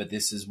word, but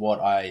this is what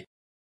I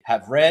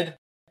have read,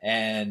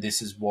 and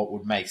this is what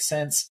would make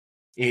sense,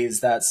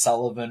 is that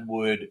Sullivan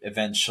would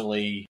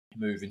eventually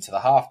move into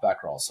the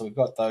halfback role. So we've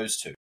got those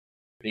two.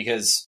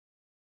 Because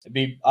it'd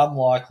be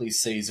unlikely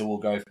Caesar will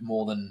go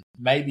more than...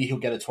 Maybe he'll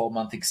get a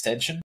 12-month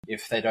extension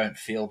if they don't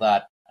feel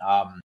that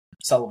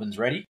Sullivan's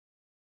ready.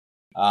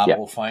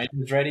 Or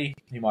Fain's ready.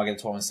 He might get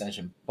a 12-month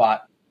extension.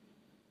 But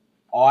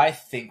I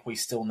think we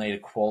still need a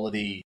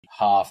quality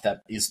half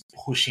that is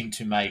pushing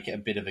to make a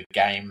bit of a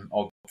game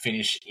or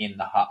finish in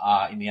the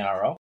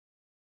NRL.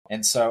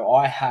 And so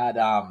I had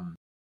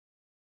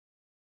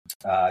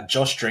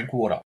Josh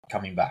Drinkwater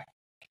coming back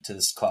to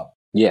this club.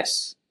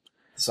 Yes.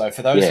 So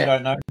for those who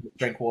don't know,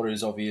 Drinkwater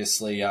is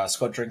obviously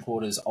Scott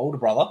Drinkwater's older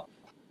brother.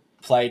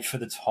 Played for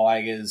the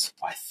Tigers,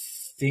 I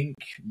think,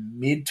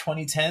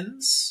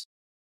 mid-2010s.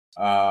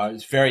 He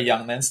was very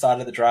young then,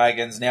 started at the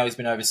Dragons. Now he's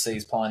been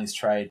overseas plying his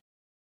trade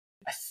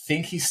I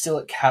think he's still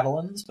at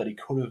Catalans, but he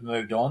could have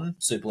moved on.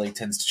 Super League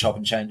tends to chop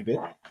and change a bit.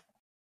 I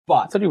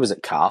But thought he was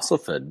at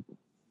Castleford.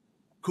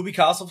 could be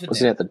Castleford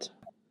Was now. he at the?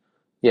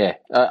 Yeah,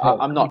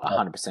 I'm not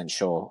 100%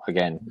 sure.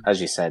 Again,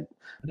 as you said,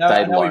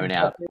 they loan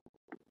out.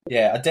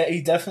 Yeah,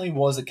 he definitely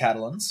was at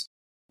Catalans,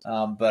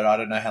 but I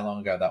don't know how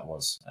long ago that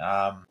was.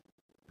 I'm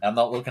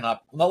not looking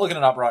up. I'm not looking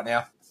it up right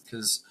now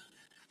because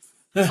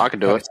I can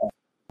do it.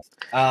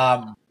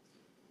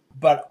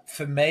 But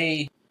for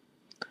me,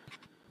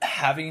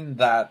 having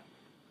that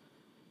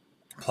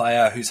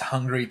player who's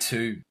hungry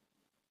to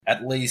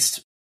at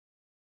least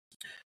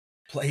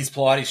he's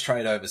plied his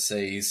trade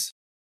overseas.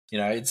 You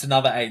know, it's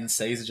another Aiden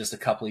Caesar, just a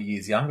couple of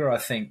years younger. I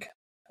think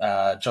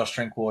Josh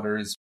Drinkwater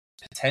is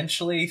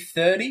potentially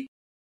 30.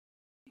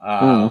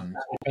 It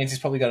means he's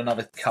probably got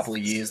another couple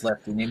of years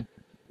left in him,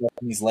 left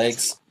in his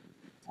legs.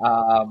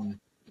 And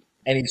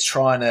he's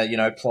trying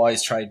to, ply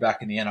his trade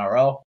back in the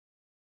NRL.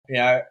 You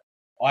know,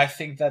 I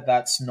think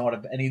that's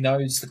not and he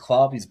knows the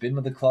club. He's been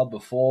with the club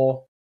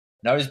before,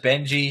 knows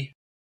Benji.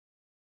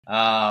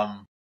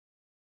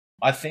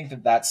 I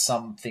think that's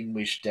something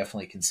we should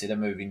definitely consider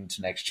moving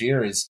into next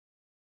year is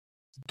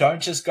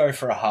don't just go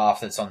for a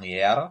half that's on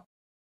the outer.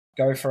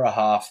 Go for a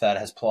half that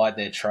has plied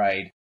their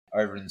trade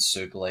over in the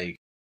Super League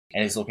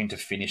and is looking to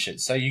finish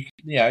it. So you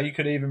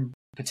could even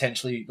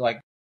potentially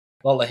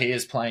Lola here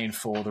is playing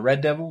for the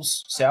Red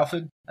Devils,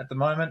 Salford at the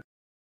moment,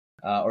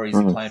 or is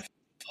he playing?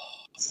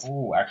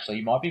 Actually,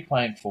 he might be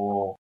playing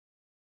for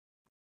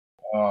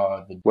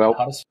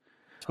Huddersfield.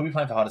 Could be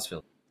playing for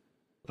Huddersfield.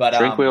 But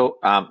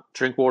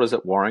Drinkwater's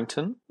at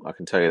Warrington. I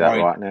can tell you that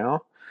right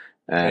now.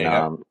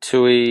 And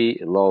Tui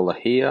Lola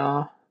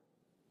here.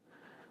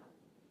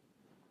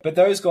 But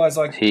those guys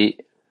he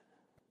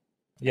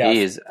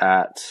is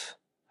at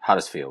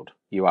Huddersfield.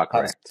 You are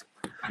correct.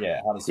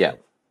 Huddersfield.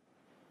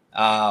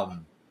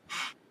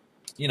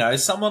 Yeah.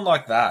 Someone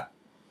like that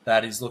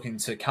is looking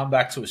to come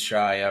back to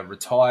Australia,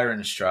 retire in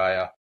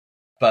Australia,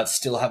 but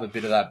still have a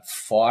bit of that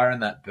fire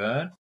and that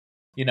burn.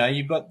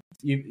 You've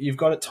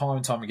got it time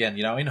and time again.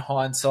 In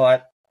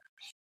hindsight,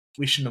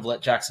 we shouldn't have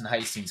let Jackson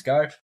Hastings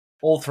go.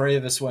 All three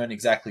of us weren't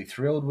exactly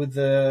thrilled with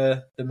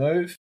the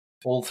move.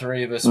 All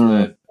three of us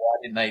were, why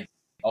didn't they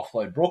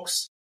offload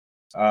Brooks?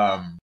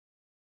 And,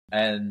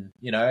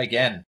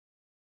 again,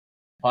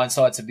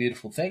 hindsight's a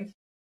beautiful thing.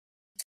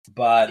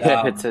 But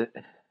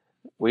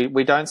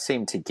we don't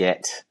seem to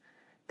get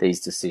these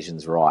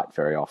decisions right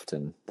very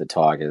often, the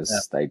Tigers.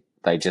 Yeah.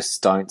 They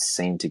just don't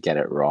seem to get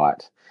it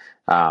right.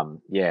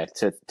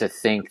 To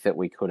think that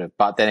we could have,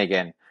 but then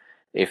again,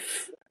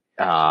 if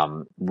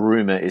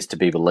rumour is to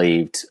be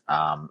believed,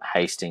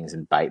 Hastings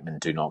and Bateman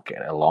do not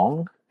get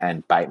along,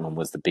 and Bateman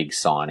was the big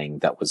signing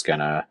that was going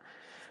to,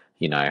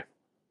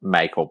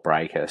 make or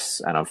break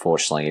us, and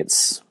unfortunately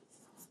it's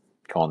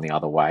gone the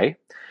other way.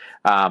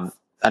 A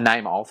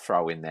name I'll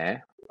throw in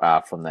there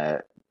from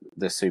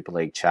the Super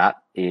League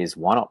chat is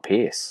why not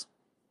Pearce?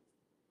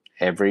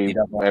 He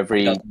doesn't want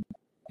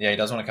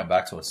to come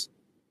back to us.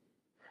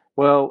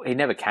 Well, he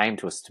never came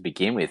to us to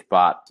begin with,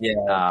 but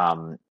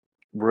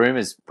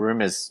rumours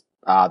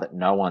are that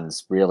no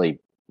one's really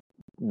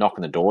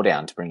knocking the door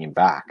down to bring him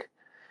back.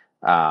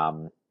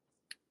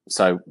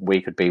 So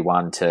we could be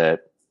one to,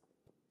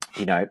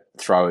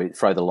 throw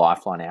the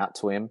lifeline out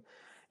to him.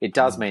 It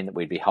does mean that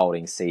we'd be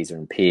holding Caesar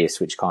and Pearce,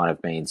 which kind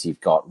of means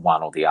you've got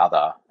one or the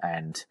other,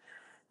 and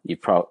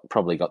you've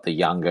probably got the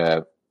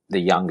younger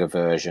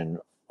version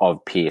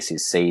of Pearce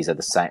is Caesar,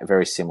 the same,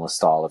 very similar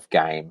style of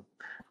game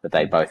that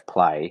they both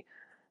play.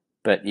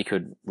 But you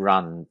could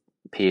run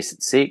Pearce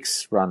at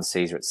 6, run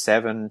Caesar at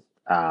 7.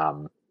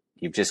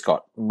 You've just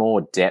got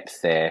more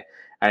depth there.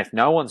 And if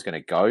no one's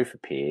going to go for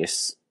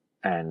Pearce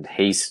and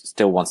he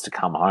still wants to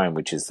come home,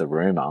 which is the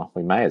rumour,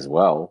 we may as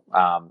well.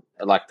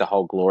 Like the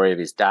whole glory of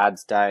his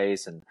dad's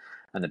days and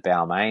the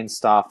Balmain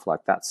stuff,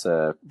 that's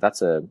a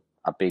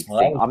big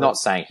thing. I'm not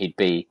saying he'd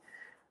be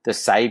the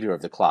saviour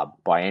of the club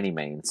by any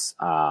means.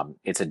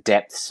 It's a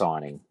depth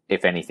signing,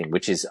 if anything,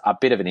 which is a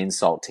bit of an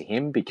insult to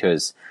him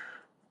because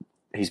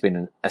he's been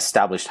an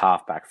established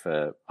halfback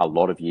for a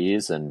lot of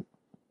years and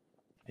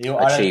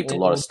achieved a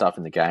lot of stuff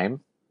in the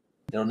game.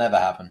 It'll never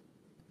happen.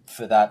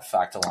 For that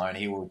fact alone,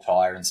 he will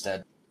retire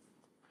instead.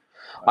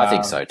 I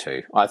think so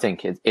too. I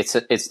think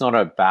it's not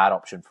a bad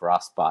option for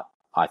us, but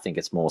I think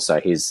it's more so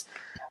his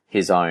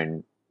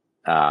own.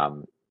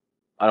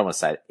 I don't want to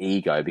say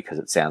ego because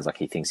it sounds like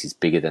he thinks he's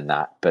bigger than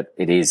that, but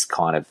it is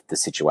kind of the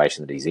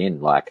situation that he's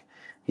in. Like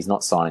he's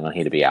not signing on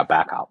here to be our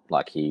backup.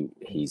 Like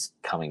he's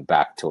coming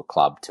back to a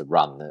club to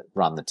run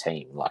the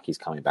team. Like he's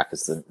coming back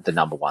as the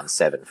number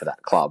 1-7 for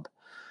that club.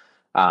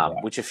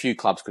 Which a few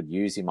clubs could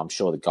use him. I'm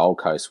sure the Gold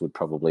Coast would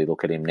probably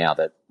look at him now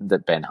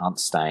that Ben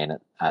Hunt's staying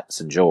at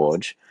St.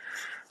 George.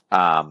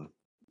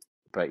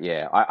 But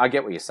yeah, I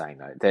get what you're saying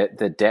though.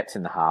 The depth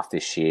in the half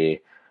this year,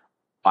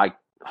 I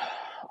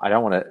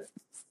don't want to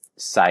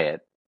say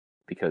it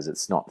because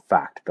it's not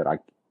fact, but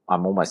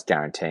I'm almost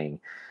guaranteeing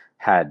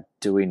had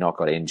Dewey not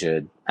got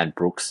injured and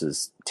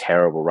Brooks's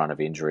terrible run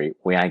of injury,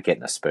 we ain't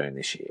getting a spoon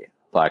this year.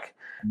 Like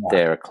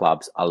there are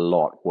clubs a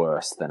lot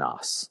worse than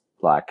us.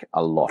 like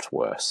a lot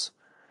worse,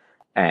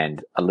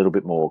 and a little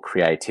bit more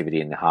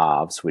creativity in the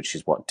halves, which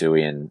is what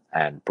Dewey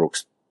and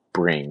Brooks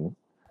bring.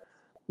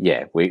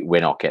 Yeah,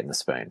 we're not getting the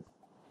spoon.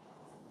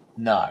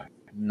 No.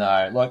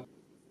 Like,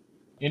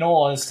 in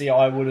all honesty,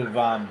 I would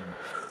have.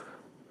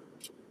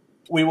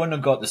 We wouldn't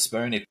have got the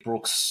spoon if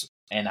Brooks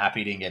and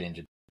Appy didn't get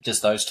injured.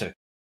 Just those two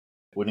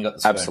wouldn't have got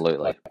the spoon.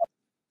 Absolutely,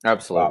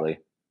 absolutely.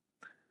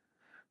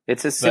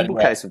 It's a simple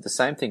case of the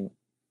same thing.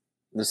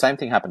 The same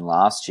thing happened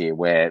last year,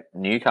 where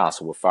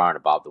Newcastle were far and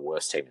above the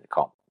worst team in the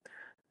comp,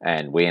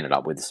 and we ended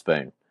up with the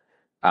spoon.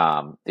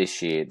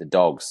 This year, the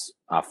Dogs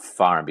are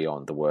far and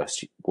beyond the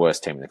worst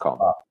team in the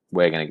comp.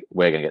 We're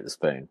gonna get the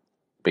spoon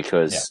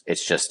because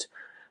it's just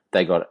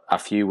they got a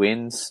few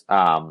wins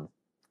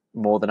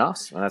more than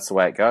us, and that's the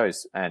way it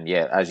goes. And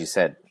yeah, as you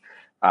said,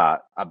 a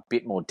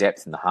bit more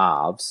depth in the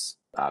halves,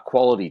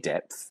 quality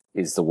depth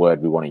is the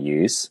word we want to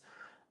use.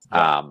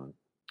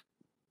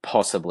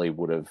 Possibly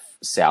would have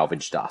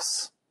salvaged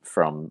us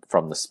from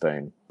the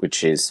spoon,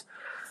 which is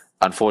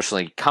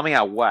unfortunately coming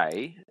our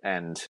way.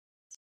 And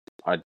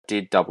I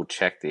did double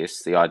check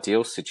this. The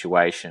ideal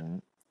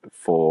situation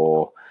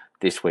for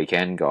this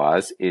weekend,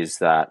 guys, is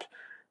that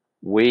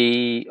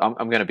I'm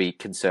going to be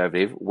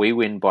conservative. We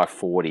win by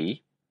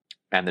 40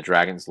 and the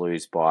Dragons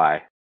lose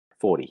by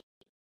 40.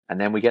 And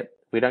then we don't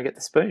get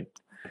the spoon.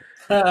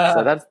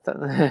 So that's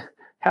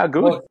how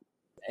good. Look,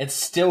 it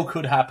still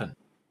could happen.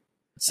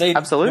 See,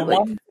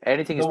 absolutely.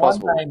 Anything is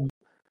possible.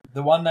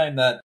 The one name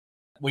that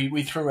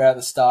we threw out at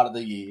the start of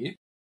the year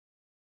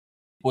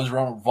was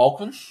Ronald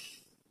Volkman.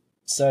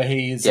 So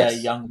he's a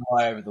young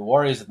guy over the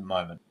Warriors at the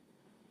moment.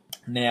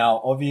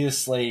 Now,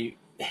 obviously,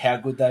 how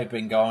good they've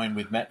been going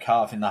with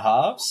Metcalf in the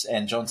halves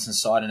and Johnson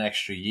side an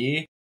extra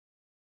year,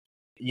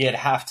 you'd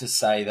have to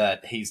say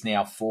that he's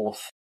now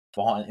fourth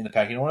behind in the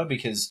pecking order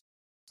because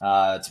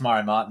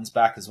Tamari Martin's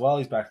back as well.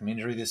 He's back from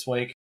injury this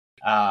week.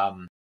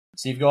 So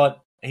you've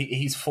got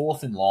he's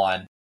fourth in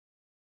line.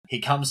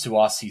 He comes to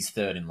us, he's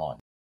third in line.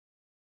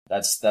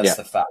 That's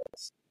the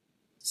facts.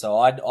 So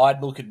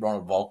I'd look at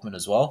Ronald Volkman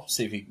as well,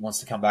 see if he wants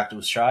to come back to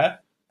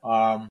Australia.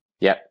 But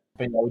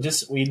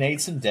we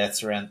need some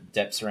depths around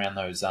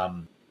those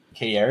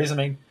key areas. I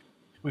mean,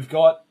 we've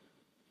got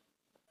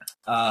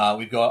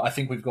I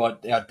think we've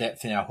got our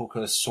depth in our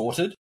hooker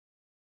sorted.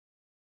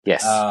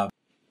 Yes.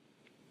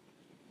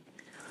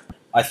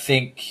 I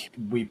think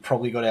we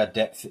probably got our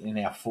depth in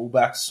our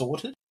fullback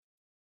sorted.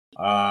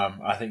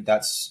 I think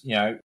that's,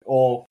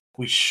 or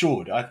we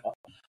should.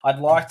 I'd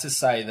like to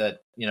say that,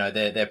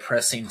 they're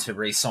pressing to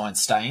re-sign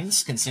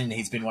Staines, considering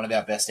he's been one of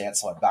our best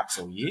outside backs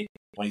all year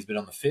when he's been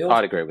on the field.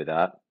 I'd agree with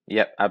that.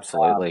 Yep,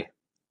 absolutely.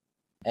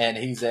 And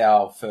he's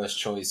our first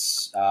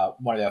choice,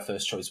 one of our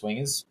first choice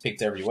wingers,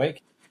 picked every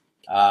week.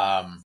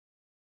 But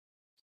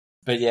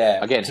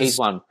yeah. Again, he's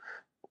one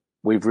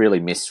we've really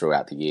missed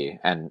throughout the year.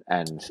 And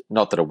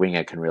not that a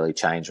winger can really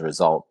change a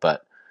result,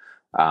 but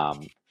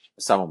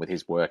someone with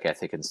his work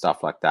ethic and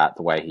stuff like that,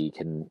 the way he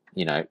can,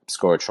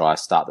 score a try,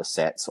 start the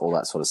sets, all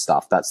that sort of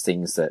stuff. That's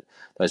things that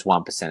those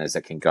 1%ers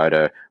that can go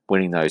to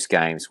winning those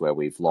games where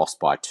we've lost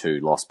by 2,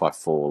 lost by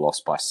 4,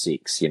 lost by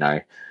 6,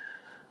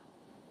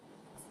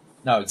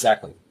 No,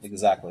 exactly.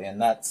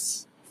 And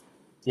that's,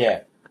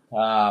 there's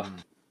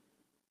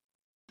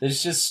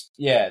just,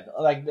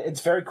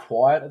 it's very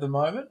quiet at the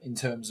moment in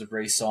terms of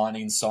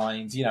signings.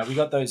 We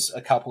got a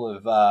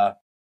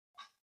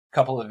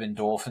couple of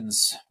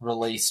endorphins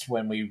released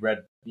when we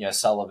read,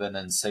 Sullivan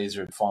and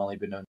Caesar had finally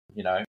been,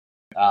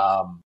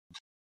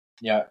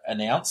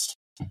 announced.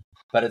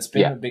 But it's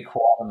been a bit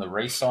quiet on the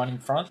re-signing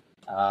front.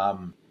 I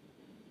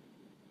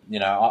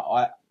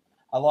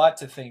like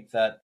to think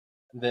that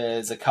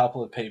there's a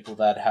couple of people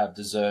that have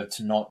deserved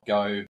to not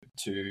go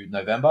to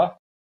November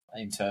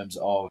in terms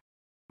of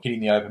hitting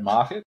the open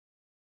market.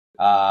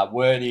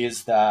 Word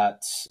is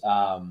that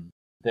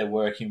they're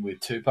working with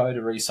Tupou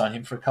to re-sign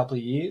him for a couple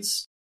of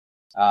years.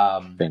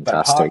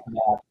 Fantastic.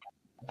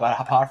 But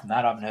apart from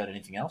that, I haven't heard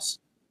anything else.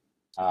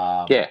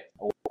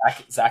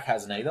 Zac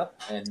hasn't either.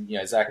 And,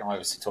 Zac and I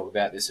obviously talk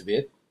about this a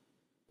bit.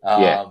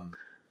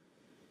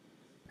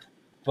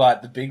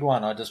 But the big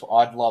one,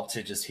 I'd love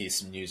to just hear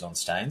some news on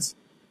Staines.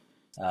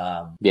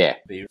 I'd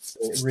be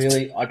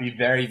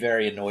very,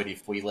 very annoyed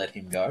if we let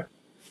him go.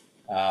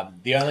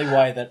 The only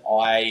way that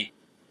I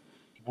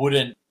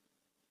wouldn't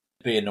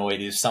be annoyed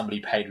is if somebody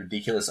paid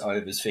ridiculous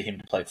overs for him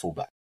to play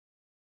fullback.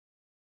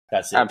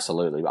 That's it.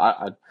 Absolutely.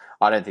 I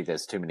don't think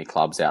there's too many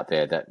clubs out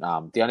there that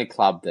the only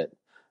club that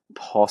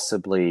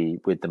possibly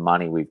with the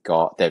money they've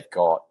got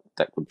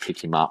that would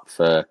pick him up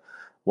for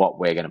what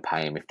we're going to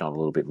pay him, if not a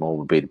little bit more,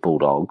 would be the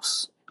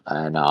Bulldogs.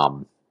 And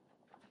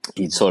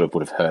you sort of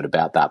would have heard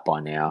about that by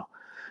now.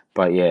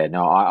 But yeah,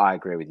 no, I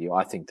agree with you.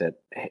 I think that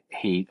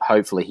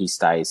hopefully he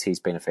stays. He's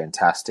been a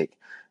fantastic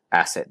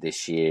asset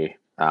this year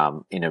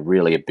in a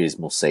really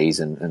abysmal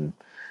season, and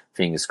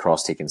fingers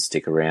crossed he can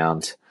stick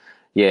around.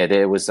 Yeah,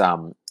 there was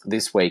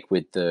this week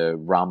with the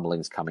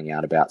rumblings coming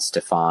out about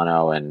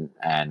Stefano and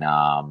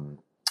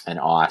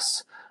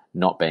Ice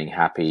not being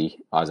happy,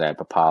 Isaiah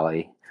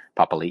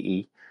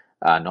Papali'i,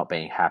 not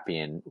being happy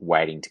and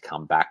waiting to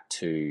come back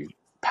to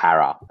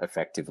para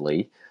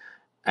effectively,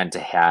 and to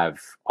have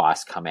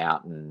Ice come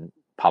out and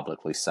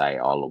publicly say,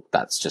 "Oh, look,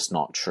 that's just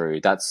not true."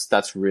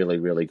 That's really,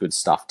 really good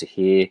stuff to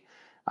hear.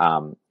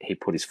 He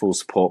put his full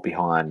support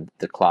behind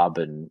the club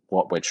and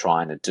what we're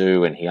trying to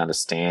do, and he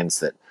understands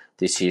that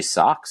this year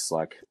sucks.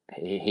 Like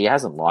he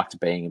hasn't liked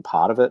being a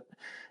part of it,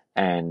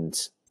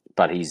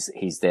 but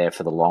he's there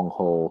for the long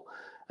haul,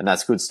 and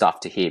that's good stuff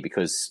to hear,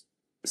 because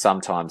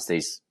sometimes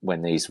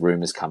when these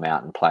rumors come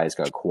out and players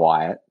go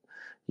quiet,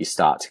 you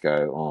start to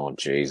go, "Oh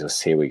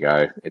Jesus, here we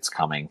go, it's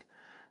coming."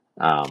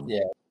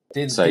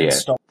 Didn't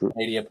stop the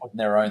media putting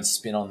their own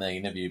spin on the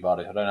interview,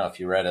 buddy. I don't know if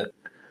you read it.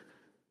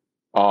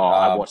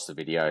 I watched the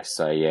video,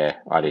 so yeah,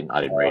 I didn't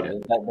read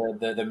it.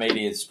 The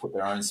media's put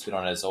their own spin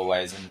on it as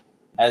always, and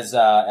as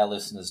our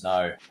listeners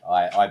know,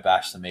 I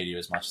bash the media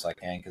as much as I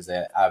can because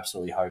they're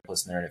absolutely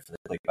hopeless and they're in it for the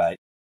clickbait.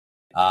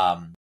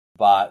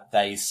 But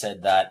they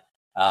said that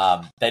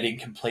he didn't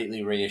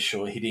completely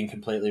reassure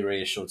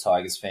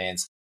Tigers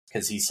fans,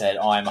 because he said,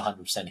 "I'm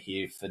 100%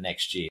 here for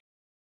next year."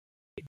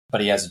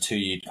 But he has a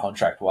 2-year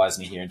contract. Why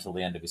isn't he here until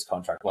the end of his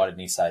contract? Why didn't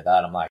he say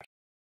that? I'm like,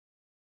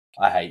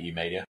 I hate you,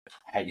 media.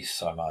 I hate you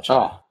so much.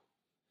 Oh,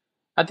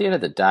 at the end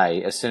of the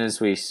day, as soon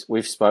as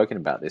we've spoken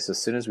about this,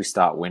 as soon as we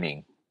start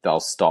winning, they'll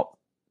stop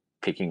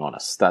picking on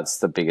us. That's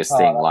the biggest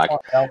thing. Like,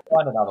 they'll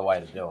find another way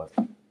to do it.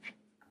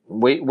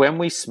 When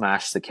we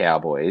smashed the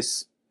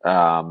Cowboys,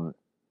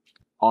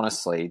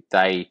 honestly,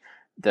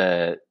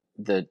 the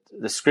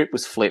script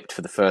was flipped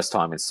for the first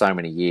time in so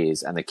many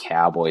years, and the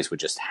Cowboys were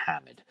just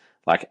hammered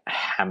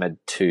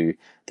to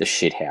the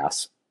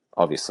shithouse.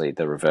 Obviously,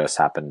 the reverse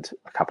happened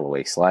a couple of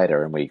weeks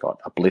later, and we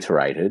got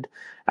obliterated,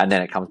 and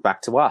then it comes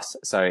back to us.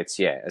 So it's,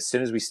 as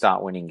soon as we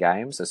start winning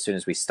games, as soon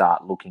as we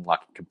start looking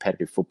like a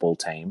competitive football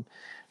team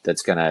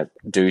that's going to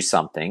do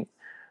something.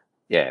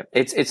 Yeah,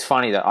 it's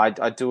funny that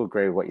I do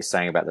agree with what you're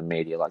saying about the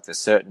media. Like, there's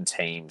certain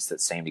teams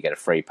that seem to get a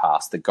free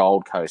pass. The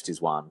Gold Coast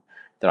is one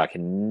that I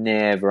can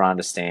never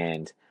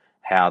understand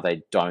how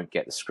they don't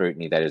get the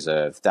scrutiny they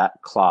deserve.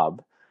 That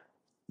club,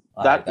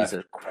 I hate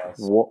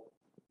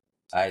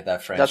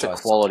that franchise. That's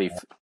a quality.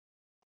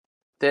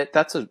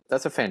 That's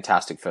a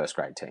fantastic first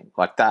grade team.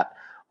 Like that,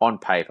 on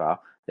paper,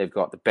 they've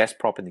got the best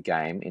prop in the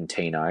game in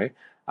Tino,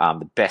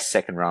 the best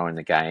second row in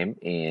the game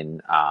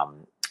in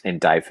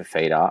Dave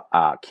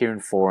Fafita. Kieran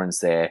Foran's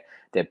there.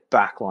 Their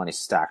backline is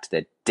stacked.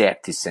 Their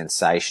depth is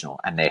sensational,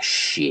 and they're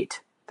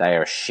shit. They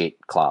are a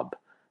shit club,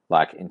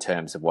 like, in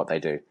terms of what they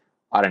do.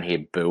 I don't hear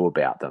boo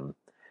about them.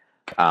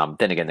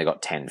 Then again, they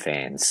got 10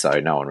 fans,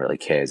 so no one really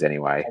cares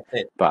anyway.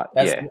 But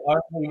that's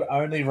the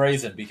only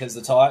reason, because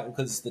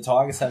the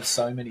Tigers have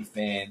so many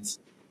fans,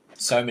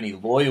 so many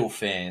loyal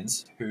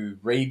fans who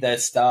read their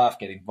stuff,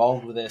 get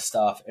involved with their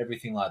stuff,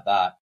 everything like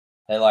that.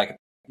 They're like,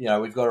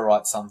 we've got to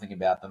write something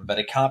about them, but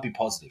it can't be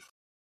positive,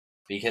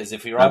 because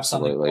if we write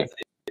something positive,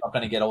 it's not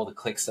going to get all the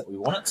clicks that we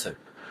want it to.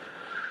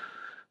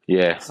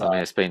 Yeah, so, I mean,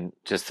 it's been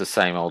just the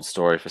same old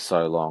story for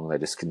so long. They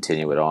just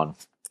continue it on.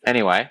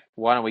 Anyway,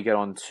 why don't we get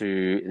on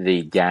to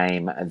the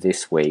game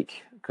this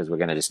week, because we're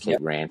going to just keep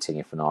ranting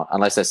if not.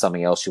 Unless there's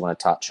something else you want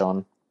to touch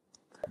on.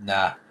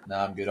 Nah,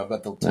 I'm good. I've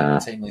got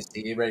the team list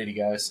here ready to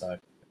go, so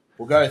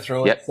we'll go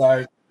through it.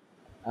 So,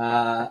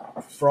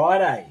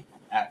 Friday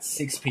at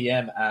 6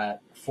 p.m.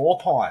 at Four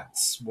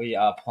Pines, we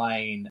are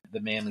playing the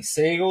Manly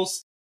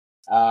Seagulls.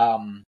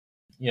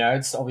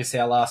 It's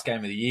obviously our last game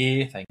of the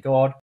year, thank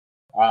God.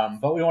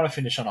 But we want to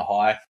finish on a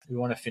high. We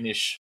want to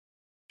finish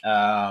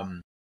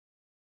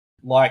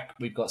like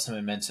we've got some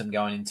momentum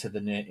going into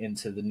the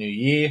new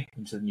year,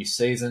 into the new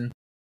season.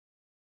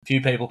 A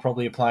few people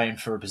probably are playing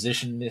for a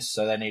position in this,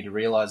 so they need to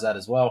realise that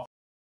as well.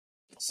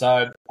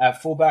 So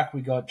at fullback,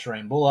 we got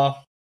Dream Buller.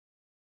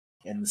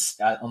 And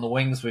on the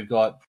wings, we've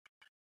got,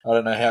 I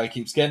don't know how he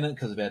keeps getting it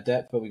because of our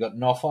depth, but we got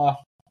Noffa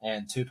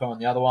and Tupou on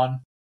the other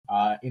one.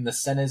 In the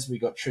centres, we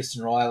got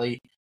Tristan Riley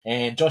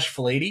and Josh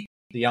Felitti,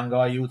 the young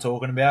guy you were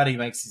talking about. He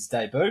makes his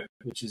debut,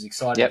 which is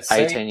exciting to see.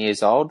 18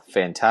 years old.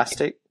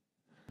 Fantastic.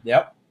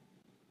 Yep.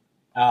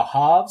 Our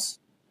halves,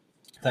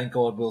 thank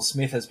God Will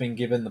Smith has been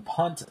given the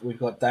punt. We've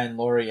got Dane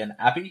Laurie and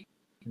Abbey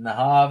in the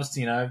halves.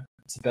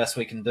 It's the best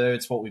we can do.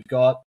 It's what we've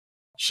got.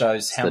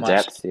 Shows how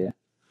much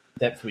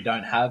depth we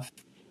don't have.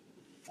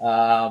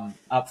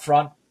 Up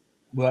front,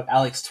 we've got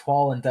Alex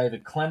Twal and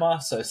David Clemmer.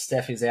 So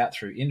Steph is out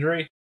through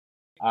injury.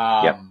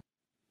 Now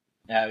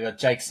we've got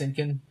Jake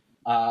Sinkin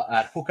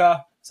at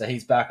hooker. So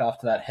he's back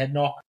after that head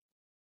knock.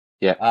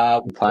 Yeah,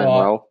 playing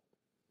well.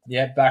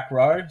 Yeah, back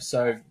row.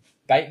 So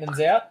Bateman's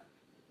out.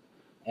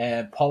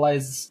 And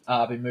Pole's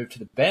been moved to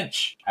the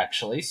bench,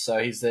 actually. So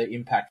he's the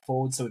impact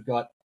forward. So we've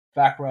got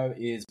back row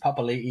is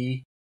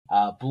Papali'i.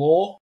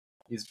 Blore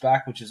is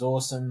back, which is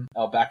awesome.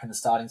 Back in the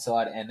starting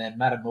side. And then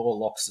Matamua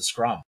locks the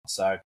scrum.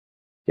 So,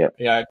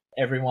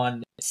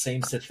 everyone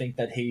seems to think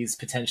that he's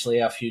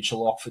potentially our future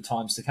lock for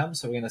times to come.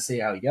 So we're going to see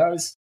how he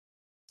goes.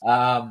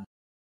 On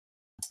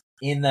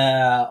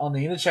the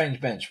interchange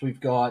bench, we've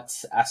got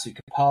Asu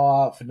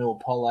Kapawa, Fanua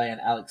Pole,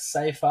 and Alex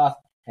Seyfarth.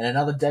 And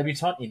another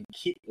debutant in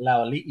Kit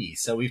Lauali'i.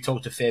 So we've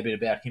talked a fair bit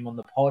about him on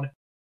the pod.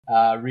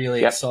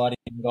 Really exciting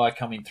guy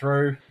coming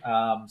through.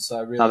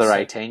 So really another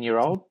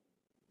 18-year-old.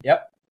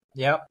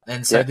 Yep.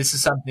 And so this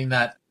is something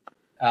that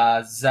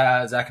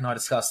Zac and I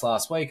discussed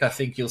last week. I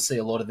think you'll see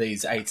a lot of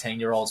these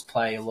 18-year-olds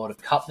play a lot of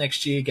cup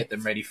next year, get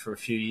them ready for a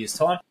few years'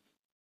 time.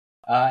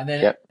 And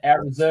then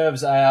our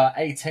reserves are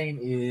 18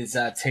 is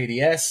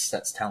TDS.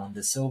 That's Talon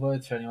De Silva,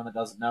 for anyone that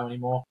doesn't know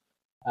anymore.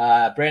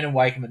 Brandon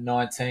Wakeham at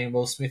 19,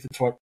 Will Smith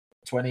at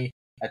 20,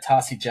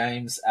 Tarsi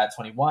James at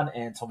 21,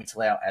 and Tommy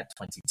Talau at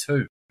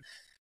 22.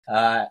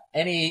 And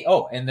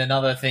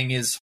another thing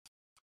is,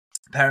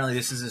 apparently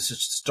this is a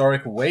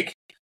historical week.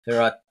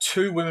 There are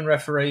 2 women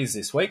referees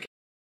this week.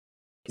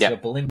 Yeah.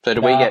 So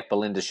do we get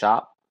Belinda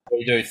Sharp?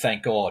 We do,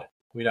 thank God.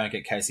 We don't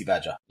get Casey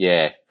Badger.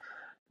 Yeah.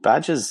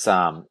 Badger's,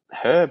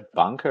 her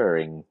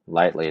bunkering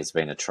lately has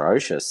been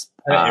atrocious.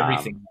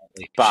 Everything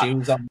lately. But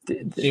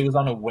she was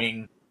on a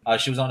wing.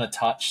 She was on a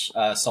touch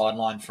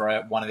sideline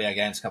for one of our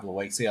games a couple of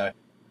weeks ago.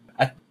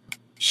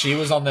 She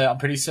was on I'm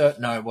pretty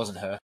certain, no, it wasn't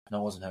her.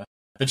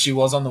 But she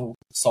was on the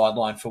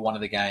sideline for one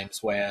of the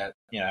games where,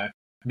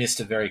 missed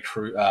a very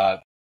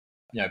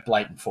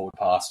blatant forward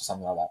pass or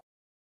something like that.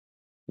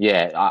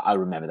 Yeah, I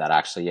remember that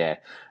actually. Yeah,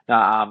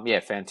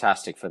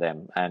 fantastic for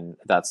them, and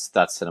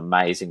that's an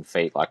amazing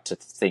feat. Like, to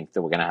think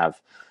that we're going to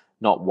have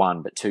not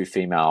 1 but 2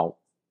 female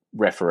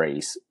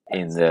referees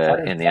in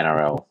the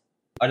NRL.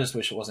 I just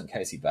wish it wasn't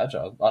Casey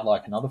Badger. I'd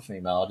like another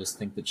female. I just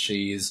think that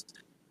she is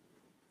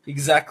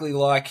exactly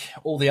like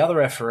all the other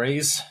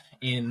referees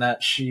in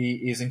that she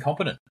is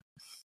incompetent.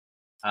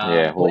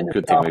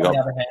 Good thing we got.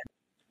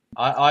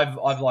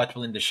 I've liked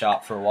Belinda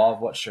Sharp for a while.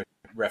 I've watched her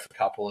ref a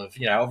couple of,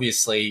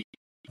 obviously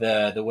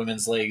the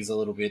women's league is a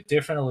little bit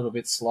different, a little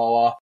bit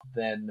slower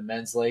than the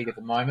men's league at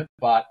the moment,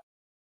 but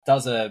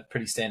does a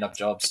pretty stand-up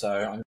job. So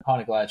I'm kind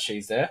of glad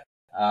she's there.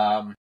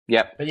 But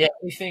yeah,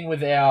 anything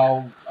with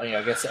our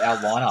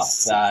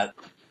lineup that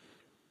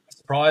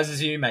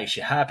surprises you, makes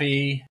you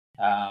happy,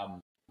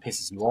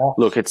 pisses you off.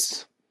 Look,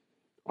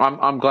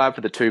 I'm glad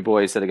for the 2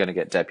 boys that are going to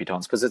get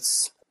debutants, because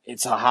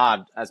it's a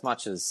hard, as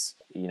much as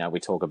we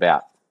talk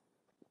about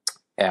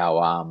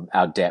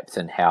our depth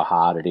and how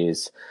hard it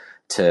is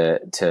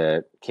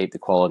to keep the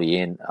quality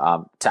in,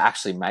 to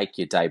actually make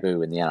your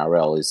debut in the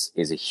NRL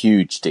is a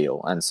huge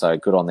deal. And so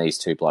good on these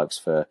 2 blokes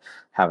for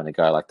having a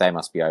go. Like, they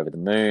must be over the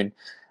moon.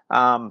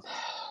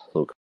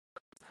 Look,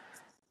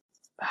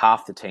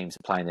 half the teams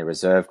are playing their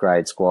reserve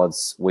grade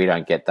squads. We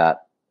don't get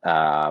that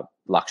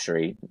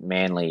luxury.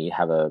 Manly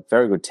have a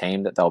very good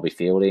team that they'll be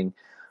fielding,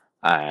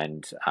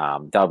 and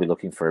they'll be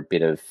looking for a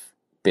bit of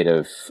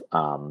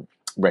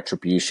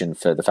retribution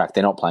for the fact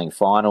they're not playing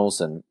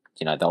finals, and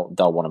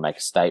they'll want to make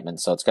a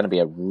statement. So it's going to be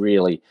a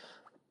really,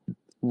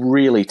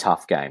 really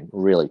tough game.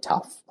 Really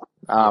tough.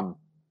 Well,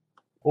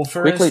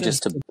 for quickly,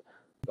 instance,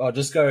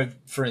 just go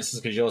for instance,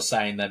 because you're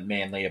saying that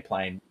Manly are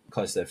playing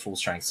close to their full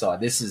strength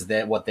side. This is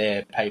what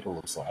their paper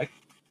looks like.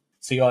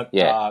 So you got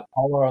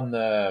Kohler on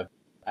the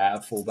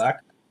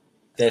fullback,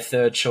 their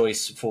third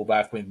choice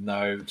fullback with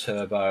no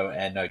Turbo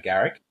and no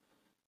Garrick.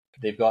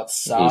 They've got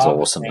Saab. He's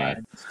awesome,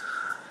 man.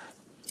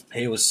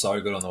 He was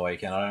so good on the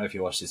weekend. I don't know if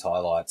you watched his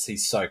highlights.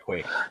 He's so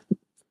quick.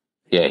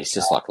 Yeah, he's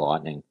just like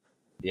lightning.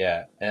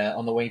 Yeah.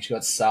 On the wings, you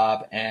got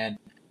Saab and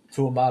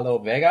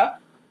Tuamalo Vega.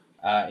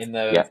 In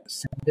the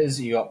centres,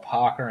 you got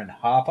Parker and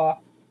Harper.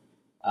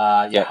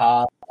 You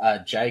have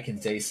Jake and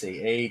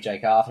DCE,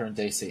 Jake Arthur and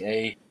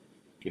DCE.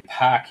 Your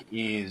pack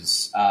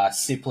is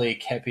Sipley,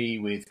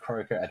 Kepi with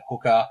Croker at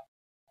hooker.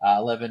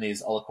 11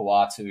 is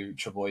Olakawatu,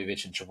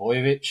 Travojevic and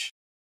Travojevic.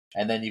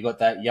 And then you've got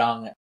that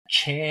young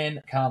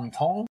Chan Kam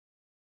Tong,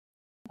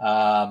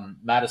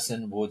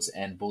 Madison, Woods,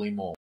 and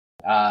Bullymore.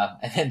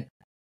 And then,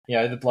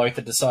 the bloke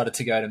that decided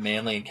to go to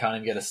Manly and can't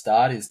even get a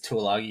start is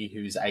Tuolagi,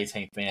 who's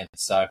 18th man.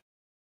 So,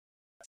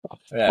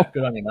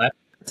 good on you, mate.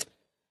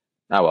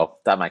 Oh, well,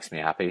 that makes me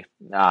happy.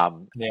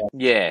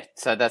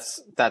 So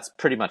that's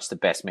pretty much the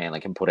best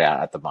Manly can put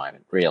out at the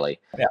moment, really.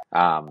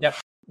 So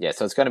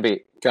it's going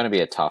to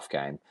be a tough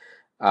game.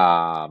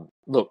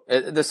 Look,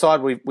 the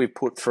side we've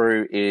put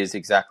through is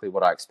exactly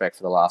what I expect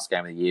for the last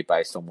game of the year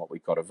based on what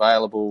we've got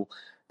available.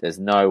 There's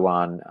no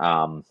one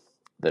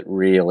that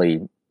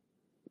really,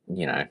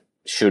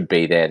 should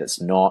be there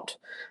that's not.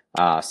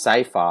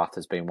 Seyfarth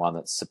has been one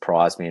that's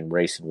surprised me in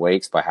recent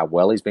weeks by how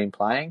well he's been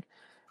playing.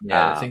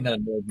 Yeah, the thing that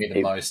annoyed me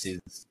the most is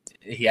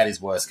he had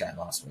his worst game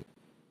last week.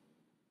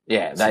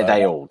 Yeah,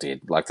 they all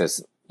did. Like,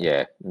 there's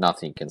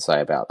nothing you can say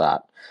about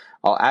that.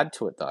 I'll add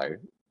to it, though,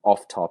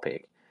 off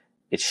topic.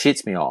 It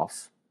shits me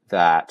off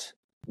that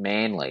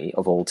Manly,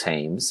 of all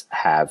teams,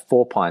 have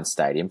Four Pines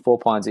Stadium. Four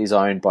Pines is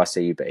owned by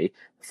CUB.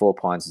 Four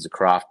Pines is a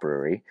craft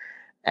brewery,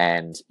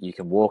 and you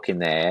can walk in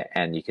there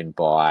and you can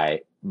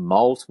buy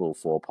multiple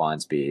Four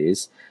Pines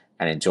beers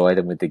and enjoy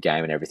them with the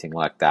game and everything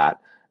like that.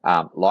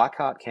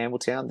 Leichhardt,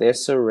 Campbelltown, they're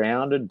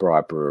surrounded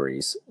by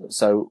breweries.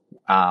 So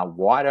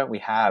why don't we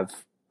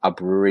have a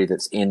brewery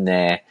that's in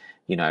there,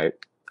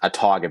 a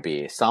Tiger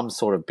beer, some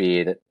sort of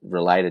beer that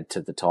related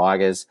to the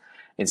Tigers?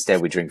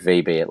 Instead, we drink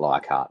VB at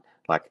Leichhardt.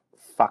 Like,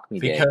 fuck me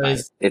dead,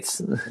 mate. It's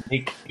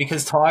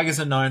because Tigers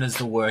are known as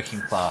the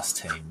working class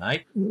team,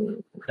 mate.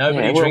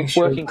 Nobody drinks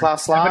working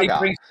class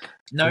lager.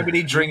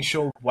 Nobody drinks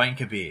your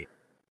wanker beer.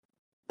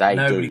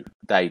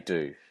 They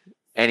do.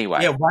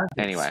 Anyway,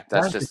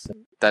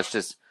 that's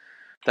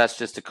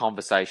just a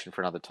conversation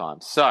for another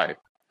time. So,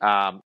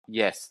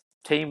 yes,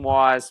 team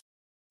wise,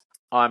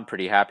 I'm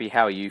pretty happy.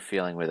 How are you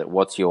feeling with it?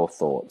 What's your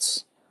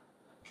thoughts?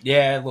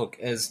 Yeah, look,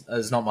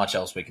 there's not much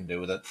else we can do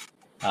with it.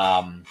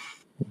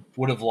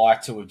 Would have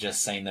liked to have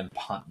just seen them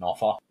punt an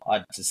offer.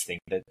 I just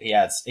think that he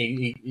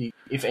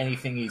if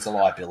anything, he's a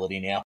liability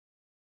now.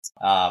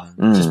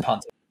 Just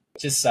punt it.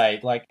 Just say,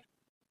 like,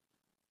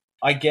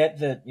 I get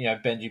that,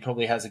 Benji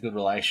probably has a good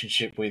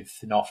relationship with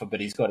Noffa,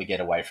 but he's got to get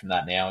away from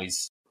that now.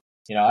 He's,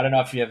 I don't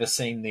know if you've ever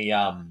seen the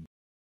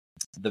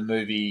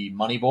movie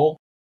Moneyball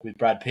with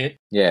Brad Pitt.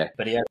 Yeah.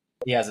 But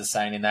he has a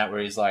saying in that where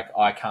he's like,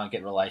 I can't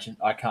get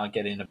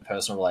in a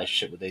personal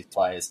relationship with these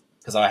players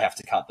because I have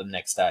to cut them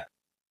next day.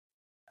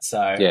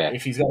 So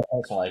if he's got a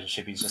personal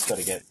relationship, he's just got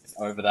to get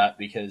over that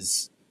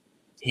because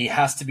he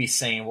has to be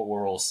seeing what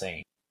we're all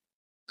seeing.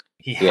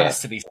 He has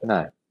to be seeing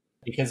it.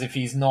 Because if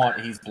he's not,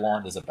 he's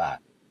blind as a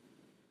bat.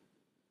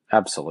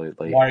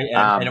 Absolutely.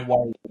 And it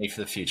worries me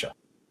for the future.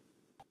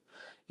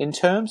 In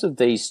terms of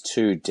these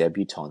two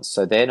debutants,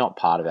 so they're not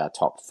part of our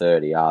top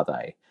 30, are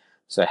they?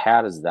 So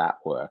how does that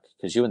work?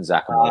 Because you and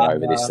Zac are more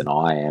over this than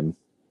I am.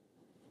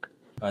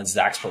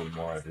 Zac's probably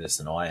more over this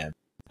than I am.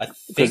 I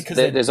think because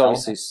there's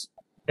obviously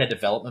they're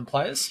development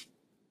players.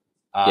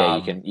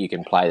 You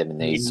can play them in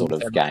these sort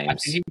of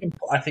games.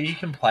 I think you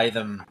can play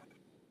them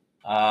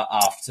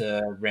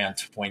after round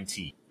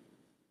 20.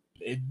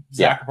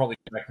 Zac will probably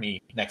correct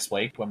me next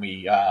week when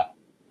we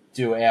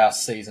do our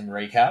season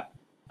recap.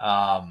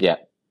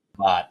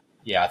 But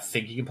I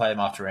think you can play them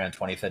after round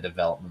 20 if they're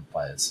development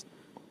players.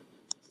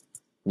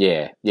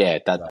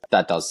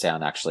 That does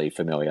sound actually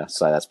familiar,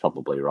 so that's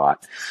probably right.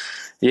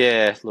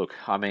 Yeah, look,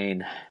 I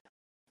mean,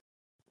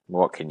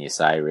 what can you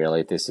say,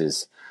 really? This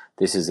is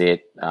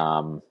it.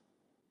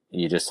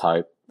 You just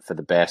hope for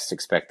the best,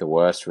 expect the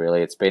worst,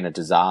 really. It's been a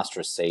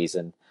disastrous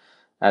season.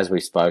 As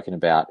we've spoken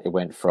about, it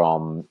went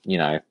from,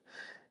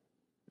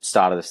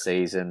 start of the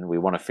season, we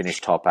want to finish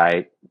top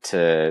 8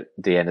 to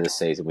the end of the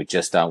season. We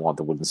just don't want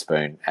the wooden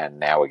spoon, and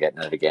now we're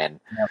getting it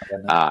again.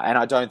 And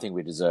I don't think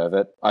we deserve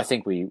it. I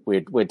think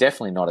we're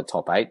definitely not a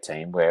top 8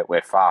 team.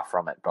 We're far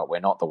from it, but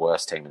we're not the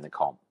worst team in the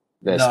comp.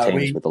 There's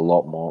teams with a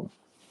lot more.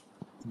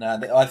 No,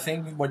 I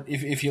think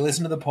if you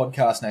listen to the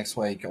podcast next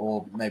week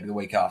or maybe the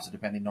week after,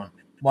 depending on,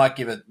 might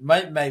give it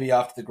maybe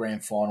after the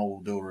grand final, we'll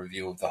do a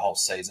review of the whole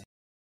season.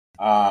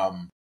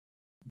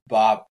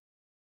 But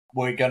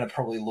we're going to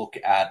probably look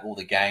at all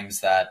the games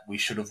that we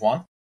should have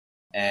won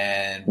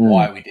and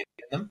why we didn't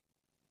get them.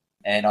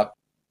 And I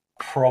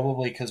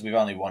probably, because we've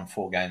only won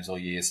 4 games all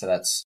year, so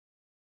that's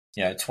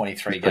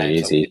 23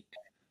 games. Easy.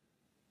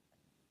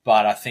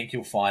 But I think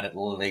you'll find at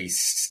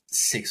least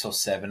 6 or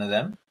 7 of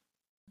them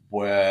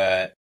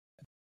were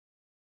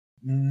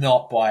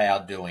not by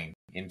our doing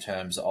in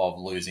terms of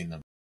losing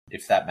them,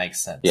 if that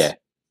makes sense.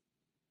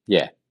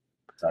 Yeah.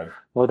 So,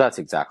 well, that's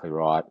exactly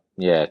right.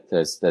 Yeah,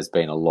 there's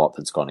been a lot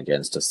that's gone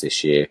against us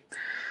this year.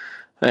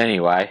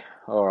 Anyway,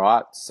 all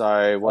right.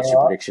 So, what's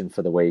your prediction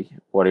for the week?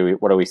 What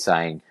are we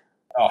saying?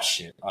 Oh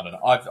shit, I don't know.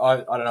 I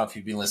don't know if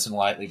you've been listening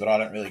lately, but I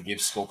don't really give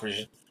score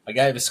prediction. I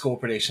gave a score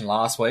prediction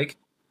last week,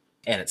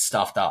 and it's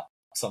stuffed up.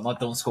 So I'm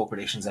not doing score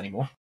predictions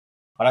anymore.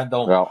 I don't do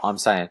them. Well, I'm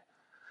saying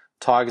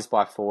Tigers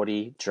by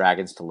 40,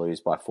 Dragons to lose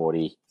by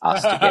 40,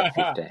 us to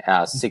get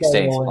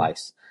 16th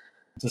place.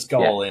 Just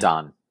go all in.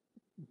 Done.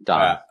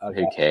 Right,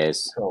 okay. Who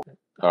cares? Cool.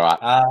 All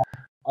right.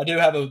 I do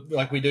have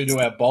we do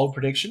our bold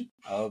prediction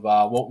of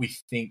what we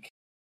think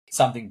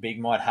something big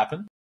might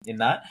happen in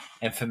that.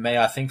 And for me,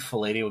 I think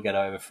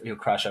Felitti he'll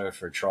crash over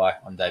for a try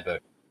on debut.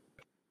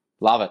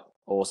 Love it.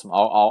 Awesome.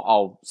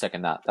 I'll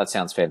second that. That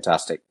sounds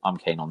fantastic. I'm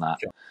keen on that.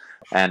 Sure.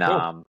 And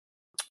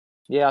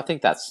cool. I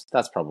think that's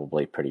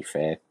probably pretty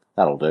fair.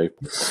 That'll do.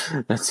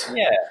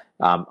 Yeah.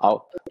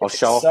 I'll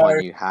show off my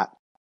new hat.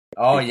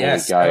 Oh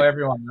yes, go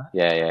everyone.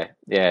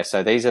 Yeah.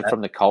 So these are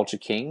from the Culture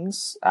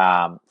Kings.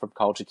 From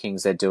Culture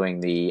Kings, they're doing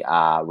the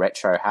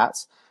retro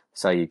hats.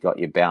 So you've got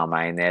your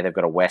Balmain there. They've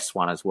got a West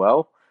one as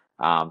well.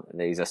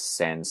 These are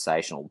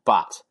sensational.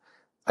 But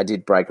I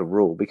did break a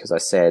rule because I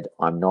said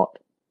I'm not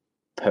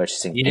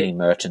purchasing any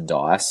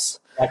merchandise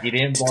you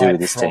didn't to do with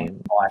this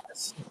team.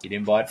 You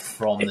didn't buy it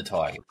from the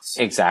Tigers.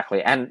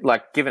 Exactly. And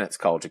given it's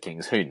Culture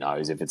Kings, who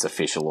knows if it's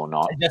official or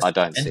not? I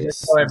don't see it.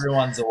 Just so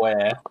everyone's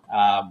aware,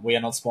 we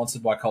are not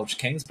sponsored by Culture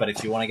Kings, but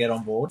if you want to get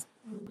on board,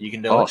 you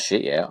can do it. Oh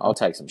shit, yeah. I'll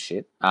take some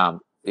shit.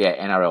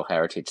 NRL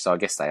Heritage, so I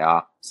guess they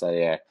are. So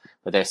yeah.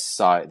 But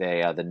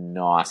they are the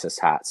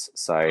nicest hats.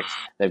 So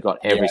they've got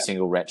every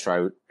single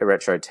retro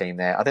team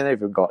there. I think they've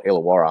even got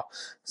Illawarra.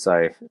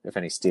 So if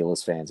any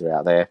Steelers fans are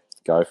out there,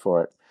 go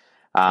for it.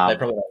 They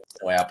probably don't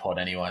do our pod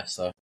anyway,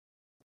 so.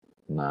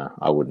 No,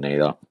 I wouldn't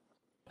either.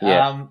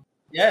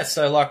 Yeah.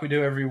 So like we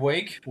do every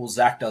week,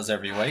 Zac does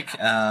every week.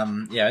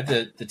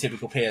 The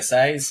typical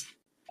PSAs.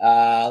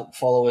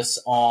 Follow us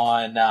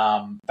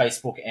on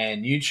Facebook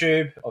and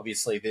YouTube.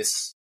 Obviously,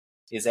 this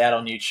is out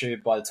on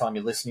YouTube by the time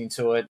you're listening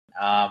to it,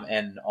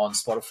 and on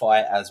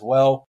Spotify as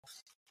well.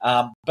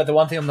 But the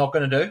one thing I'm not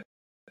going to do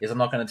is I'm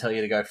not going to tell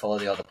you to go follow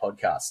the other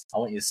podcasts. I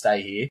want you to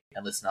stay here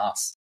and listen to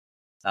us.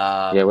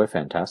 Yeah, we're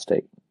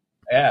fantastic.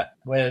 Yeah,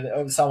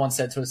 where someone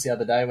said to us the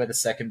other day, we're the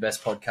second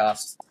best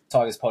podcast,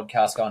 Tigers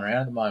podcast going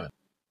around at the moment.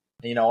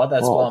 And you know what?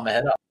 That's blowing my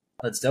head up.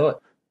 Let's do it.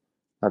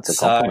 That's a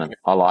compliment.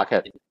 I like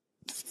it.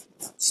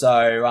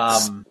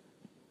 So,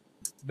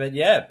 but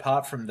yeah,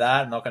 apart from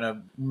that, I'm not going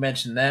to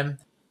mention them.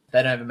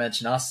 They don't even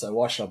mention us, so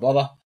why should I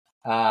bother?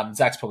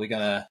 Zac's probably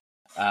going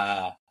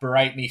to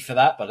berate me for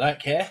that, but I don't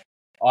care.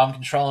 I'm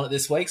controlling it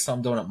this week, so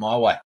I'm doing it my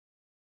way.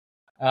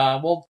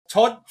 Well,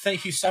 Todd,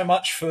 thank you so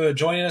much for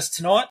joining us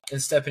tonight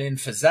and stepping in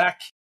for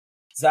Zac.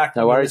 Zac,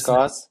 no worries,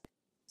 guys.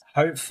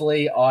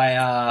 Hopefully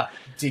I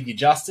did you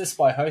justice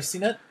by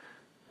hosting it.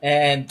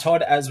 And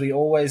Todd, as we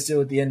always do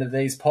at the end of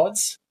these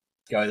pods,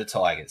 go the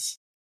Tigers.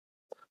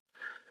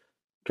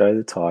 Go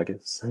the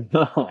Tigers.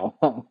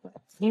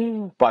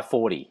 By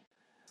 40.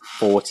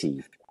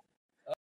 40.